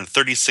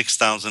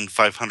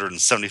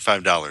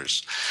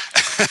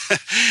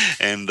 $736,575,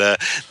 and a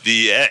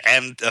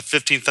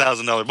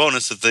 $15,000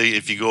 bonus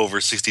if you go over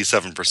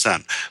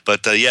 67%.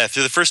 But yeah,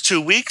 through the first 2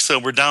 weeks,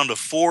 we're down to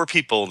 4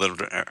 people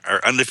that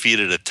are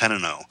undefeated at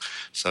 10-0.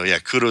 So yeah,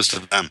 kudos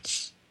to them.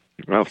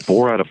 Well,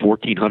 4 out of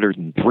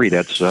 1,403.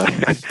 That's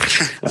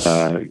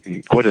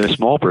quite a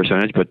small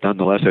percentage, but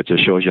nonetheless, that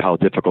just shows you how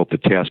difficult the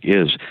task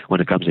is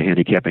when it comes to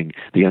handicapping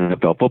the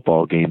NFL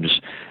football games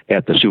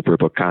at the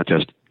Superbook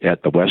contest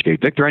at the Westgate.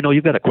 Victor, I know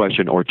you've got a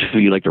question or 2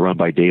 you'd like to run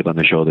by Dave on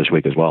the show this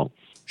week as well.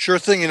 Sure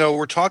thing.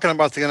 We're talking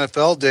about the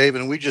NFL, Dave,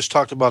 and we just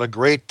talked about a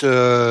great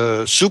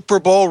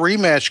Super Bowl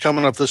rematch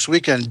coming up this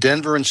weekend,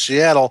 Denver and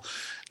Seattle.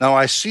 Now,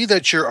 I see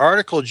that your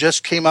article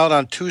just came out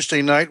on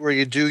Tuesday night where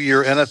you do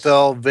your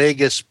NFL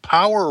Vegas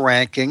power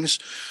rankings.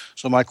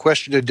 So my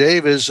question to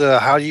Dave is,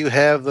 how do you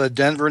have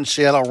Denver and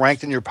Seattle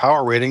ranked in your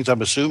power ratings?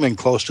 I'm assuming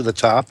close to the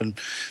top, and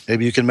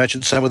maybe you can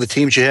mention some of the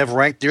teams you have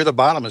ranked near the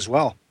bottom as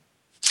well.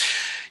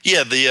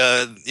 Yeah,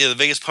 the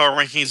Vegas power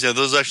rankings,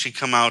 those actually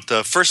come out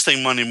first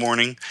thing Monday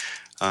morning.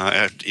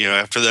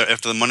 After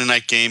the Monday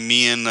night game,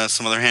 me and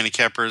some other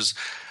handicappers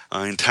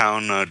in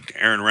town,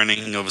 Aaron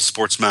Renning of a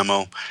Sports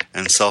Memo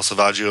and Sal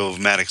Savaggio of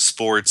Maddox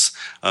Sports.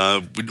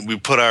 We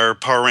put our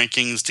power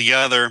rankings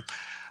together.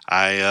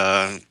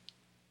 I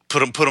put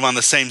them on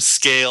the same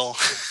scale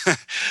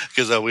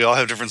because we all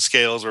have different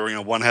scales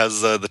where one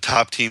has the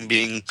top team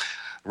being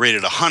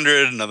rated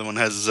 100. Another one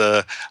has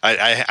I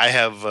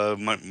have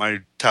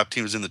my top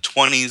team is in the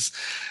 20s,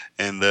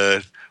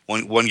 and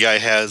one guy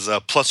has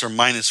plus or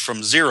minus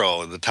from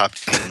 0. The top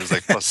team is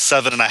like plus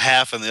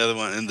 7.5, and the other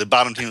one, and the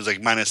bottom team is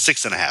like minus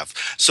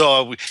 6.5.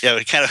 So we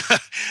kind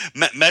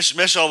of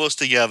mesh all those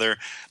together.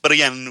 But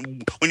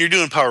again, when you're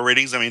doing power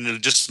ratings, I mean,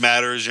 it just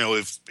matters,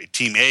 if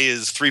Team A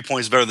is 3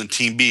 points better than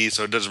Team B,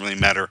 so it doesn't really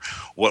matter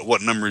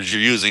what numbers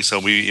you're using. So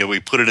we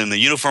put it in the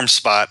uniform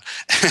spot,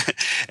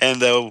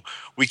 and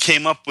we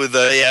came up with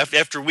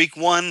after week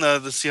 1, the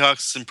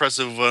Seahawks'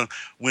 impressive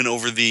win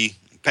over the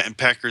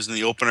Packers in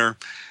the opener.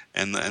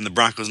 And the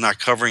Broncos not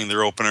covering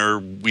their opener,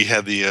 we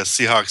had the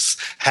Seahawks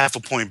half a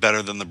point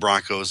better than the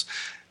Broncos.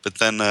 But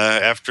then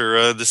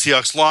after the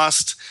Seahawks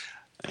lost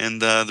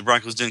and the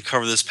Broncos didn't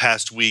cover this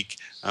past week,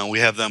 we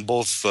have them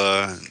both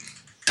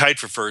tied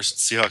for first,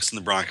 Seahawks and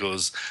the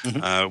Broncos,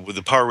 with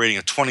a power rating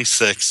of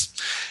 26.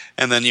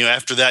 And then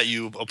after that,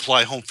 you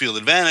apply home field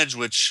advantage,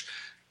 which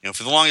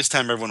for the longest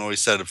time everyone always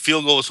said a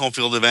field goal is home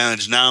field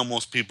advantage. Now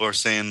most people are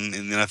saying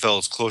in the NFL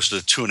it's closer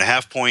to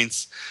 2.5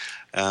 points.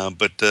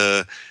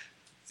 But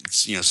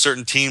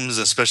certain teams,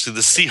 especially the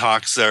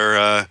Seahawks,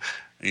 are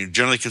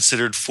generally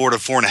considered 4 to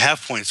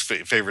 4.5 points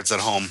favorites at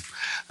home,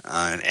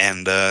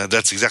 and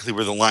that's exactly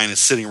where the line is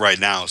sitting right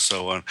now.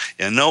 So,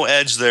 no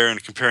edge there in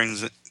comparing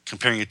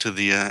it to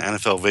the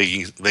NFL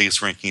Vegas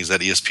rankings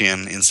at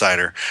ESPN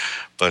Insider,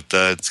 but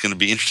it's going to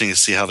be interesting to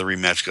see how the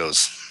rematch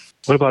goes.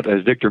 What about,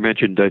 as Victor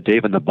mentioned,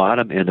 Dave, on the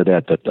bottom end of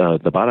that,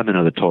 the bottom end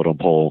of the totem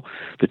pole,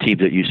 the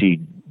teams that you see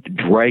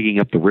dragging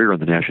up the rear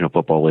in the National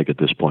Football League at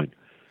this point?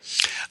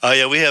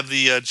 We have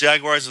the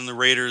Jaguars and the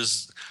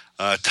Raiders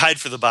tied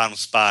for the bottom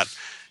spot.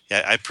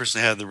 Yeah, I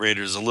personally have the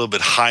Raiders a little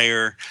bit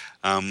higher,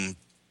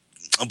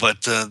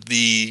 but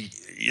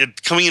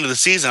coming into the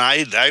season,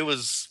 I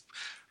was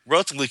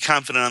relatively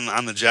confident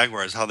on the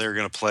Jaguars, how they were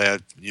going to play. I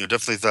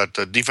definitely thought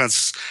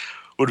defense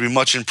would be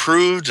much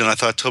improved, and I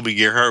thought Toby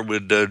Gerhart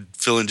would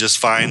fill in just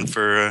fine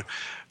for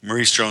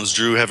Maurice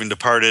Jones-Drew having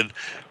departed.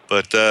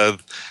 But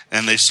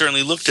and they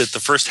certainly looked at the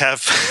first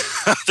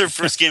half of their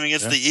first game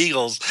against the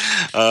Eagles.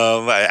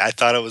 I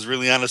thought it was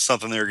really onto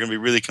something. They were going to be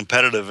really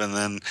competitive, and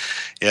then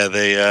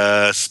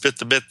they spit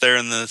the bit there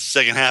in the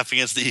second half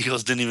against the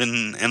Eagles. Didn't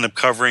even end up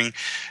covering,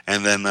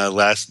 and then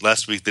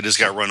last week they just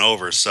got run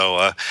over.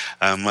 So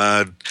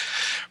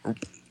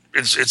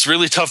it's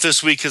really tough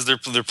this week because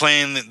they're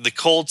playing the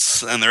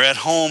Colts and they're at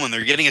home and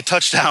they're getting a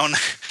touchdown,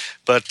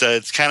 but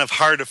it's kind of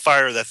hard to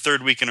fire that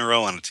third week in a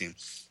row on a team.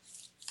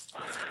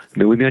 I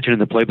mean, we mentioned in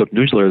the Playbook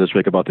newsletter this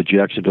week about the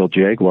Jacksonville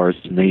Jaguars,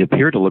 and they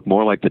appear to look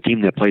more like the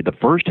team that played the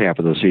first half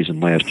of the season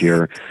last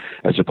year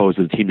as opposed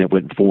to the team that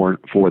went for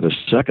the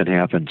second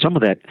half. And some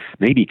of that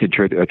may be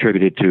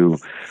attributed to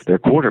their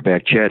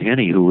quarterback, Chad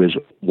Henne, who has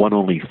won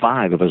only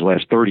 5 of his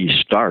last 30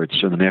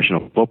 starts in the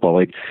National Football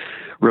League.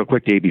 Real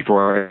quick, Dave,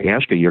 before I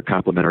ask you your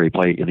complimentary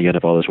play in the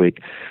NFL this week,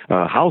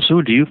 how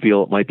soon do you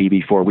feel it might be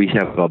before we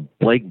have a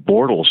Blake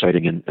Bortles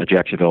sighting in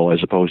Jacksonville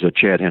as opposed to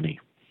Chad Henne?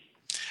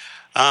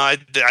 I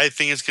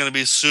think it's going to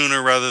be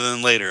sooner rather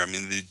than later. I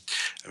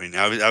mean,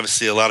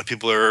 obviously, a lot of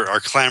people are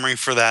clamoring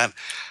for that.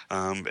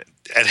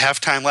 At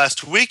halftime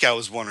last week, I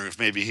was wondering if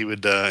maybe he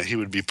would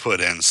be put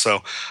in.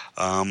 So,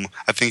 I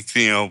think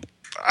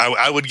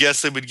I would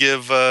guess they would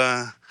give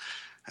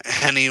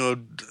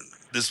Henne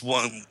this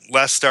one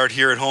last start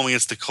here at home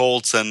against the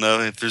Colts, and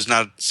if there's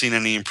not seen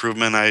any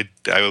improvement, I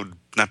would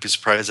not be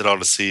surprised at all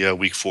to see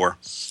week 4.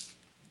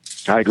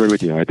 I agree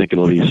with you. I think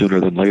it'll be sooner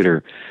than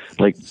later.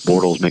 Blake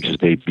Bortles makes his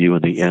debut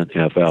in the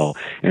NFL.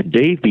 And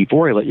Dave,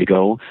 before I let you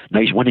go,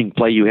 nice winning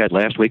play you had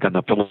last week on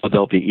the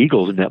Philadelphia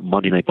Eagles in that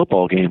Monday Night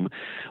Football game.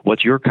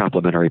 What's your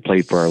complimentary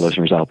play for our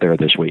listeners out there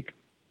this week?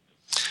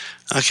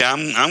 Okay,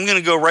 I'm going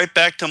to go right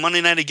back to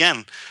Monday night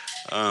again.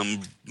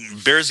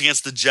 Bears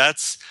against the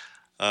Jets.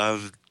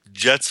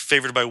 Jets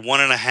favored by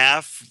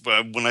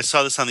 1.5. When I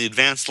saw this on the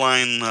advanced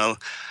line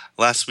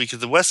last week at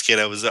the Westgate,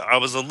 I was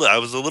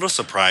a little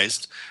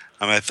surprised.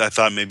 I mean, I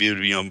thought maybe it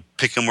would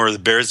pick them where the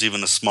Bears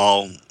even a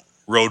small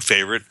road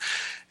favorite,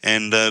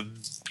 and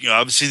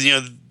obviously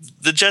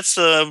the Jets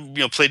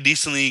played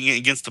decently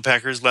against the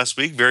Packers last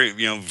week. Very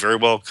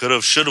well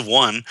should have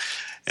won,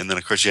 and then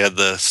of course you had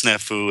the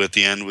snafu at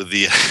the end with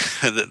the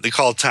the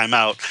called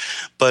timeout.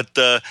 But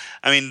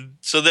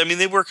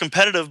they were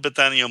competitive. But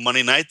then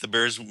Monday night the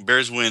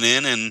Bears went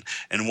in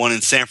and won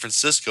in San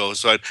Francisco.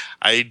 So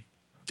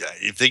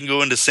if they can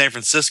go into San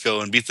Francisco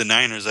and beat the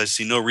Niners, I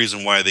see no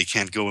reason why they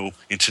can't go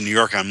into New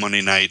York on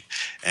Monday night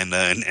and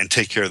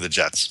take care of the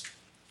Jets.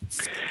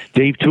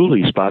 Dave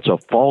Tooley spots a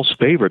false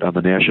favorite on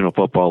the National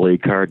Football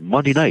League card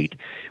Monday night.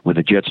 When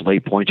the Jets lay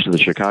points to the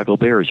Chicago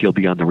Bears, he'll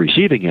be on the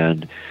receiving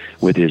end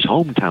with his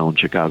hometown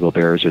Chicago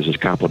Bears as his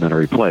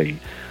complimentary play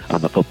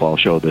on the football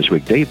show this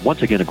week. Dave,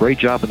 once again, a great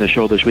job on the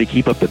show this week.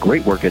 Keep up the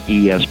great work at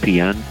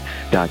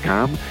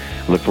ESPN.com.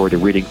 Look forward to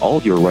reading all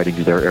of your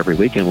writings there every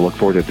week, and we'll look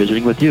forward to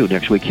visiting with you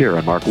next week here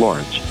on Mark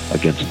Lawrence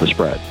Against the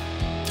Spread.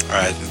 All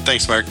right.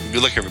 Thanks, Mark.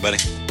 Good luck, everybody.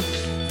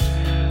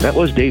 That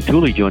was Dave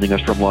Tooley joining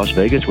us from Las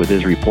Vegas with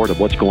his report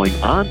of what's going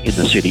on in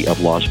the city of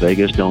Las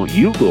Vegas. Don't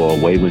you go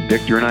away. When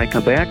Victor and I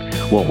come back,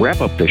 we'll wrap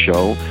up the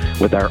show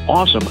with our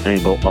awesome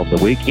angle of the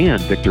week,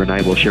 and Victor and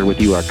I will share with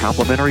you our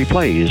complimentary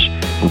plays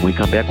when we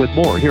come back with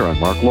more here on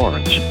Mark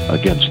Lawrence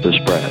Against the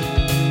Spread.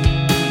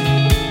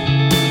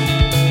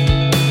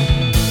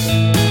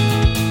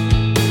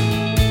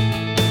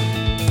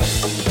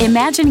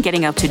 Imagine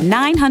getting up to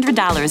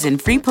 $900 in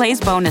free plays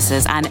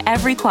bonuses on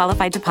every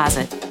qualified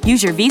deposit.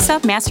 Use your Visa,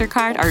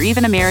 MasterCard, or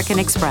even American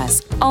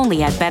Express.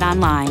 Only at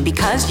BetOnline,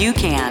 because you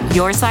can.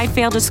 Your side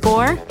failed to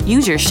score?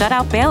 Use your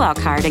shutout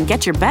bailout card and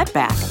get your bet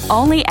back.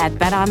 Only at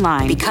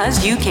BetOnline,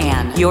 because you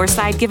can. Your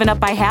side given up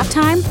by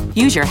halftime?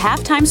 Use your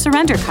halftime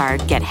surrender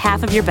card. Get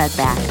half of your bet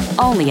back.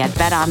 Only at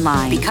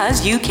BetOnline,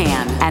 because you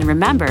can. And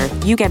remember,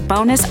 you get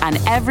bonus on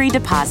every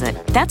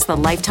deposit. That's the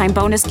lifetime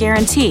bonus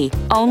guarantee.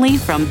 Only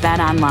from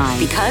BetOnline,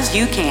 because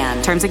you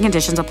can. Terms and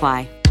conditions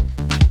apply.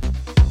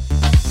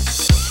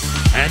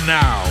 And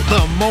now,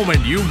 the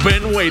moment you've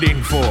been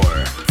waiting for.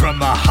 From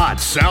the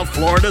hot South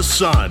Florida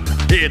sun,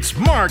 it's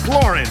Mark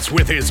Lawrence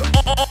with his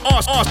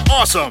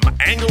awesome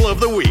angle of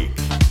the week.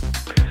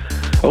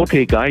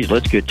 Okay, guys,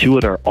 let's get to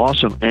it. Our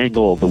awesome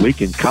angle of the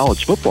week in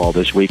college football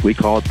this week, we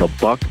call it The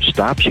Buck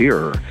Stops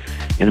Here.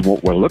 And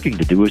what we're looking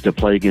to do is to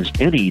play against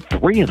any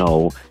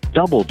 3-0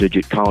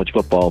 double-digit college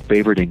football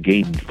favorite in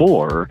Game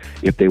 4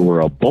 if they were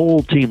a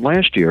bowl team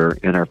last year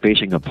and are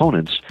facing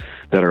opponents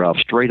that are off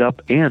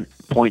straight-up and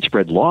point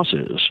spread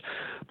losses,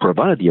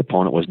 provided the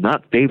opponent was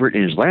not favored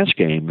in his last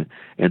game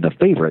and the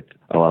favorite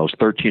allows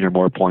 13 or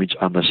more points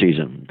on the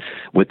season.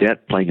 With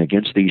that, playing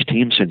against these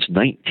teams since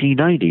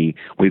 1990,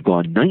 we've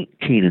gone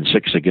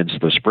 19-6 against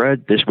the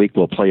spread. This week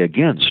we'll play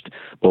against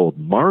both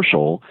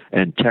Marshall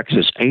and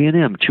Texas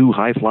A&M, two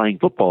high-flying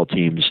football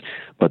teams,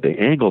 but the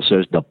angle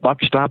says the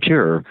buck stops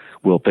here.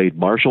 We'll fade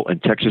Marshall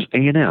and Texas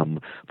A&M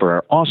for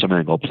our awesome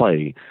angle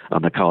play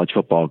on the college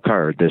football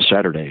card this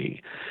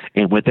Saturday.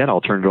 And with that,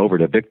 I'll turn it over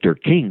to Victor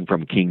King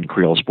from King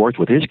Creole Sports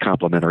with his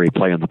complimentary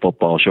play on the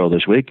football show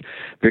this week.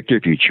 Victor,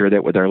 if you'd share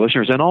that with our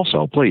listeners, and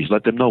also, please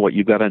let them know what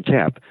you've got on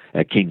tap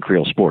at King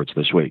Creole Sports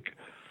this week.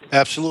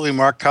 Absolutely,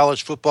 Mark.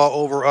 College football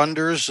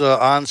over-unders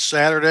on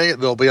Saturday.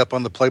 They'll be up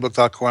on the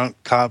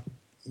Playbook.com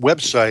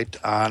website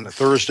on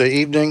Thursday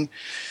evening.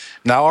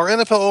 Now, our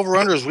NFL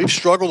over-unders, we've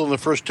struggled in the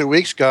first 2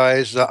 weeks,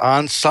 guys.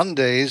 On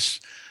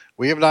Sundays,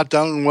 we have not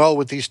done well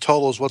with these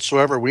totals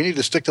whatsoever. We need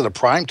to stick to the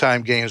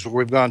primetime games where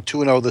we've gone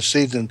 2-0 this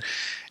season.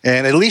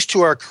 And at least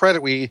to our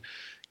credit, we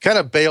kind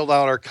of bailed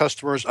out our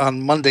customers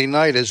on Monday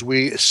night as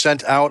we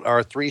sent out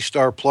our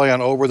 3-star play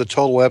on over the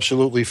total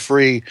absolutely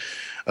free.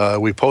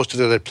 We posted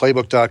it at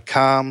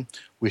Playbook.com.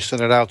 We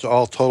sent it out to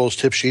all Totals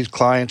Tip Sheet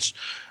clients.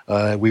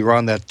 We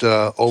run that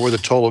over the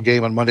total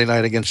game on Monday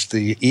night in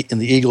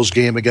the Eagles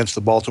game against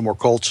the Baltimore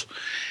Colts.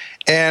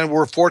 And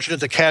we're fortunate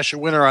to cash a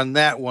winner on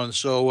that one.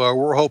 So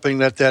we're hoping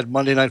that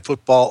Monday Night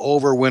Football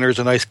over winner is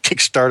a nice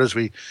kickstart as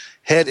we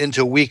head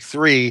into Week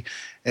 3.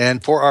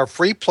 And for our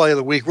free play of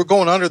the week, we're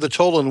going under the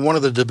total in one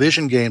of the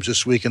division games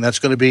this week, and that's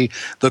going to be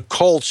the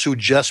Colts, who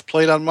just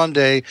played on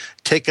Monday,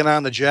 taking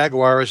on the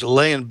Jaguars,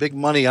 laying big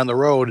money on the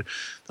road.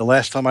 The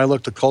last time I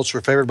looked, the Colts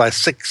were favored by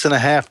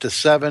 6.5 to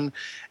 7,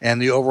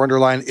 and the over-under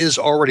line is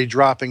already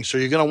dropping. So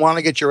you're going to want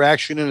to get your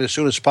action in as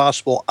soon as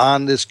possible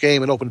on this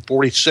game. It opened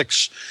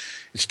 46.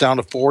 It's down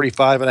to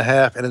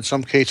 45.5, and in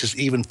some cases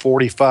even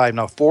 45.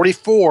 Now,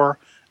 44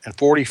 and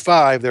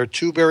 45, they're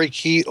two very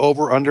key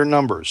over-under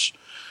numbers.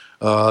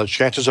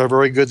 Chances are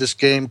very good this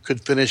game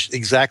could finish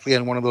exactly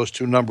on one of those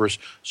two numbers.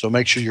 So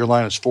make sure your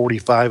line is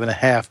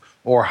 45.5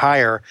 or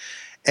higher.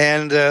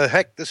 And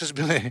heck, this has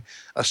been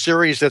a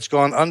series that's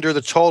gone under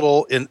the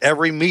total in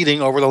every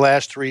meeting over the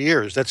last 3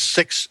 years. That's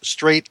 6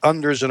 straight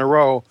unders in a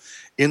row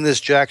in this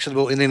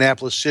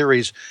Jacksonville-Indianapolis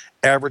series.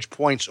 Average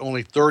points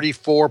only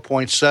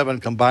 34.7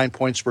 combined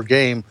points per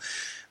game.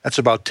 That's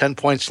about 10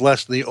 points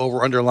less than the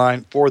over-under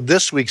line for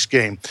this week's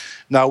game.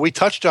 Now, we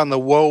touched on the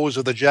woes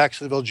of the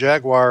Jacksonville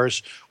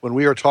Jaguars when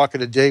we were talking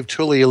to Dave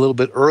Tooley a little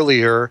bit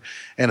earlier,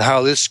 and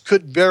how this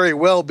could very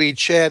well be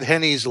Chad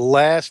Henne's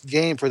last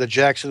game for the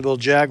Jacksonville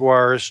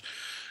Jaguars.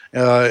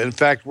 In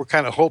fact, we're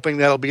kind of hoping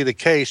that'll be the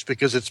case,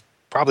 because it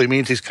probably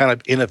means he's kind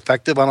of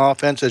ineffective on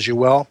offense, as you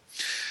will.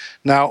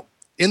 Now,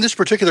 in this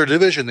particular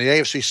division, the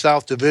AFC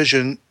South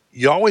division,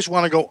 you always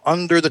want to go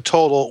under the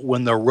total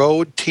when the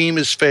road team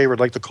is favored,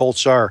 like the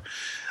Colts are.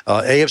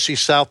 AFC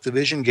South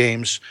division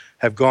games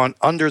have gone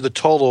under the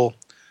total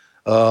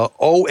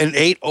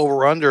 0-8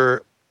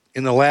 over-under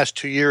in the last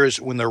 2 years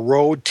when the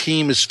road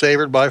team is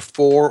favored by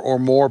 4 or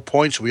more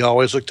points. We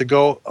always look to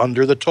go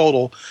under the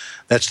total.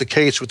 That's the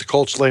case with the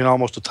Colts laying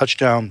almost a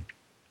touchdown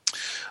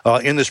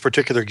in this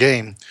particular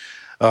game.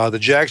 The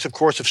Jags, of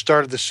course, have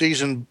started the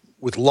season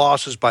with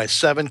losses by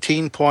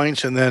 17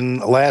 points, and then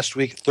last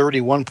week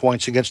 31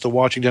 points against the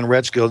Washington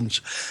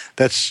Redskins.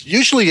 That's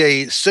usually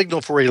a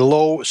signal for a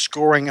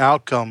low-scoring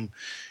outcome.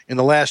 In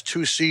the last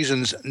 2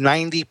 seasons,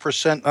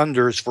 90%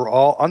 unders for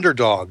all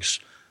underdogs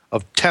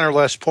of 10 or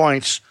less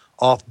points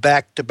off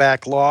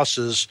back-to-back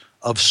losses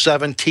of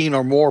 17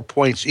 or more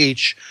points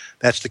each.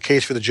 That's the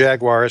case for the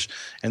Jaguars,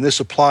 and this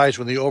applies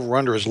when the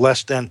over-under is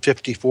less than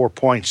 54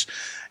 points.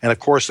 And, of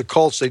course, the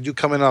Colts, they do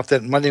come in off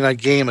that Monday night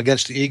game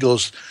against the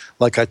Eagles,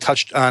 like I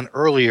touched on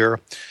earlier.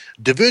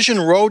 Division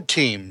road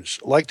teams,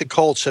 like the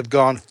Colts, have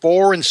gone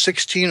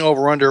 4-16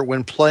 over-under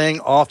when playing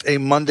off a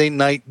Monday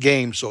night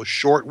game. So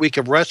short week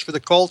of rest for the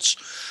Colts,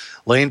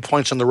 laying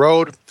points on the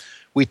road.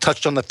 We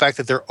touched on the fact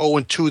that they're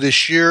 0-2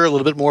 this year, a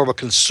little bit more of a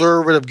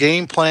conservative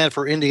game plan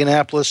for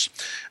Indianapolis.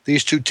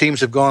 These two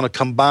teams have gone a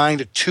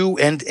combined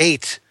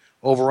 2-8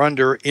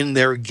 over-under in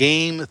their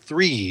game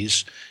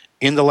threes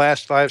in the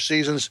last 5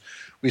 seasons.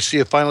 We see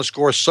a final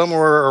score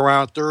somewhere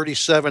around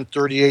 37,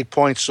 38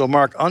 points. So,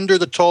 Mark, under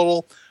the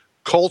total,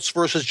 Colts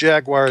versus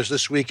Jaguars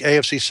this week,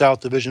 AFC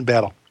South Division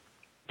battle.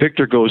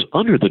 Victor goes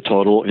under the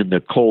total in the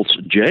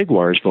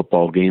Colts-Jaguars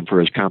football game for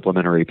his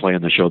complimentary play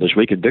on the show this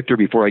week. And, Victor,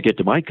 before I get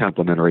to my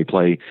complimentary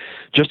play,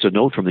 just a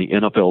note from the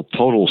NFL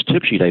Totals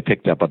tip sheet I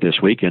picked up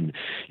this week. And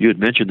you had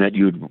mentioned that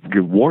you'd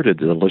rewarded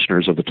the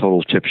listeners of the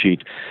Totals tip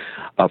sheet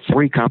a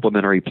free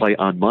complimentary play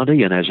on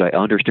Monday. And as I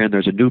understand,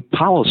 there's a new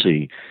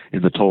policy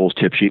in the Totals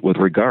tip sheet with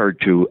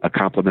regard to a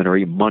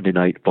complimentary Monday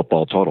night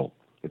football total.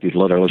 If you'd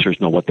let our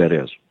listeners know what that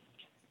is.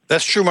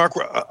 That's true, Mark.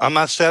 I'm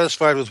not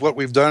satisfied with what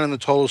we've done in the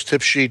Totals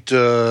tip sheet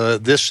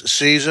this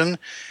season.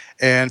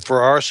 And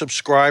for our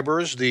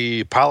subscribers,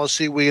 the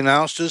policy we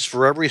announced is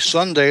for every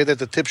Sunday that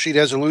the tip sheet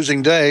has a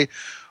losing day,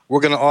 we're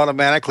going to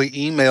automatically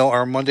email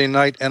our Monday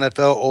night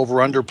NFL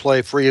over-under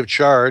play free of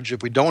charge.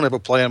 If we don't have a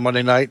play on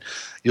Monday night,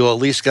 you'll at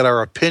least get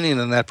our opinion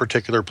on that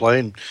particular play.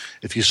 And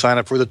if you sign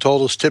up for the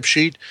Totals tip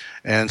sheet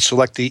and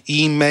select the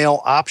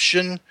email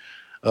option,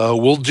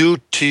 we'll do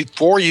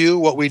for you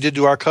what we did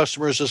to our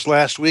customers this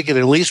last week, and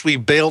at least we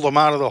bailed them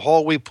out of the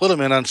hole we put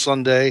them in on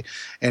Sunday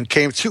and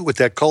came through with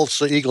that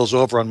Colts-Eagles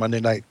over on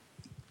Monday night.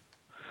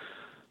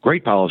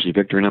 Great policy,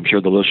 Victor, and I'm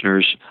sure the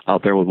listeners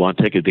out there would want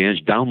to take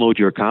advantage. Download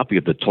your copy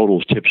of the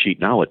Totals tip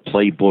sheet now at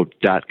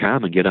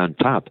playbook.com and get on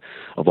top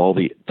of all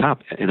the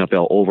top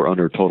NFL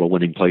over-under total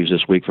winning plays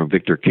this week from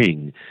Victor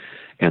King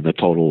and the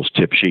Totals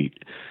tip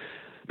sheet.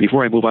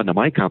 Before I move on to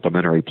my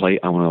complimentary play,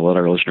 I want to let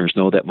our listeners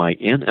know that my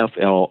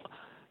NFL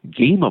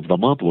Game of the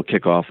Month will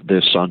kick off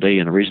this Sunday,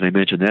 and the reason I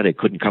mentioned that, it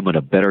couldn't come at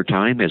a better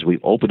time as we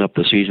open up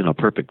the season a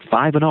perfect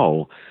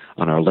 5-0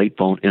 on our late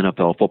phone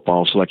NFL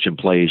football selection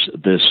plays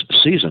this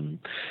season.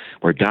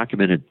 We're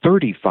documented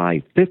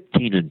 35,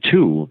 15, and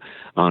 2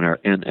 on our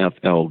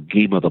NFL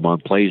Game of the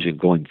Month plays and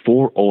going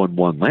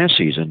 4-0-1 last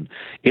season.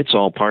 It's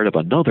all part of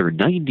another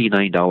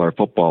 $99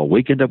 football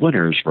weekend of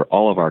winners for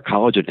all of our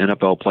college and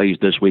NFL plays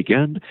this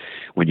weekend.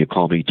 When you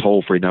call me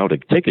toll free now to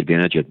take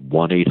advantage at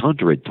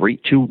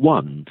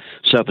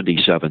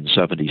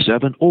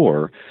 1-800-321-7777,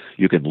 or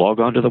you can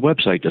log on to the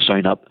website to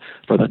sign up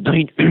for the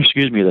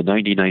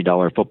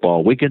 $99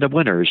 football weekend of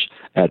winners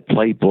at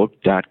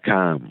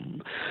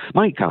playbook.com.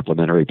 My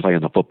complimentary play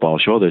on the football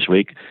show this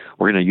week,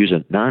 we're going to use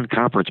a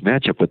non-conference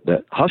matchup with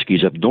the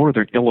Huskies of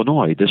Northern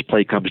Illinois. This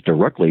play comes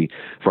directly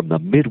from the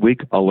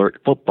Midweek Alert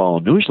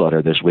football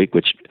newsletter this week,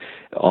 which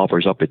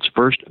offers up its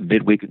first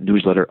midweek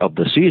newsletter of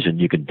the season.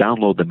 You can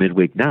download the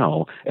midweek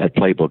now at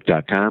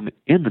playbook.com.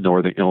 In the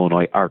Northern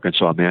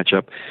Illinois-Arkansas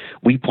matchup,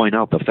 we point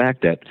out the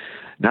fact that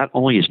not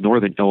only is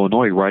Northern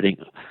Illinois riding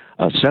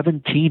a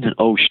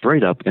 17-0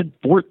 straight up and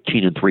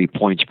 14-3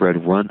 point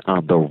spread run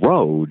on the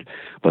road,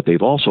 but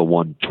they've also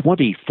won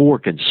 24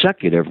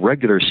 consecutive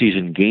regular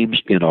season games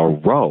in a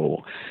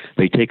row.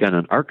 They take on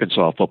an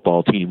Arkansas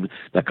football team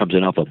that comes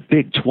in off a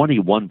big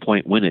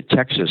 21-point win at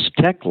Texas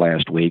Tech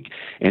last week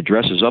and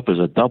dresses up as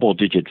a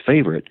double-digit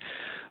favorite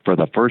for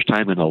the first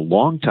time in a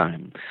long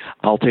time.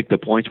 I'll take the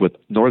points with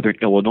Northern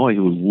Illinois,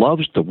 who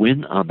loves to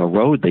win on the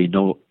road. They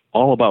know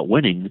all about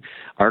winning.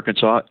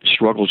 Arkansas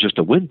struggles just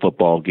to win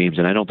football games,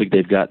 and I don't think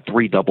they've got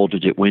 3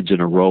 double-digit wins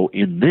in a row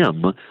in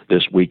them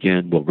this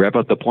weekend. We'll grab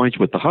up the points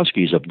with the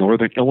Huskies of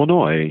Northern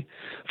Illinois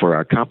for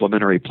our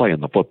complimentary play on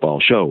the football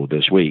show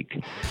this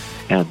week.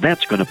 And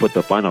that's going to put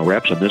the final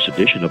wraps on this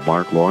edition of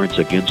Mark Lawrence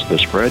Against the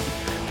Spread.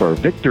 For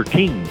Victor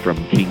King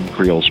from King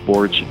Creole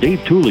Sports,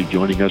 Dave Tooley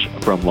joining us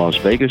from Las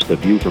Vegas, The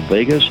View from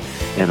Vegas,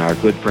 and our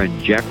good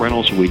friend Jack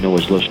Reynolds, who we know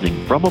is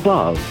listening from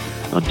above.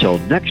 Until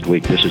next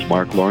week, this is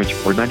Mark Lawrence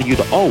reminding you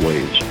to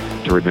always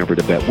to remember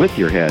to bet with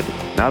your head,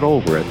 not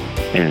over it,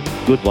 and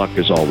good luck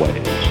as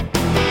always.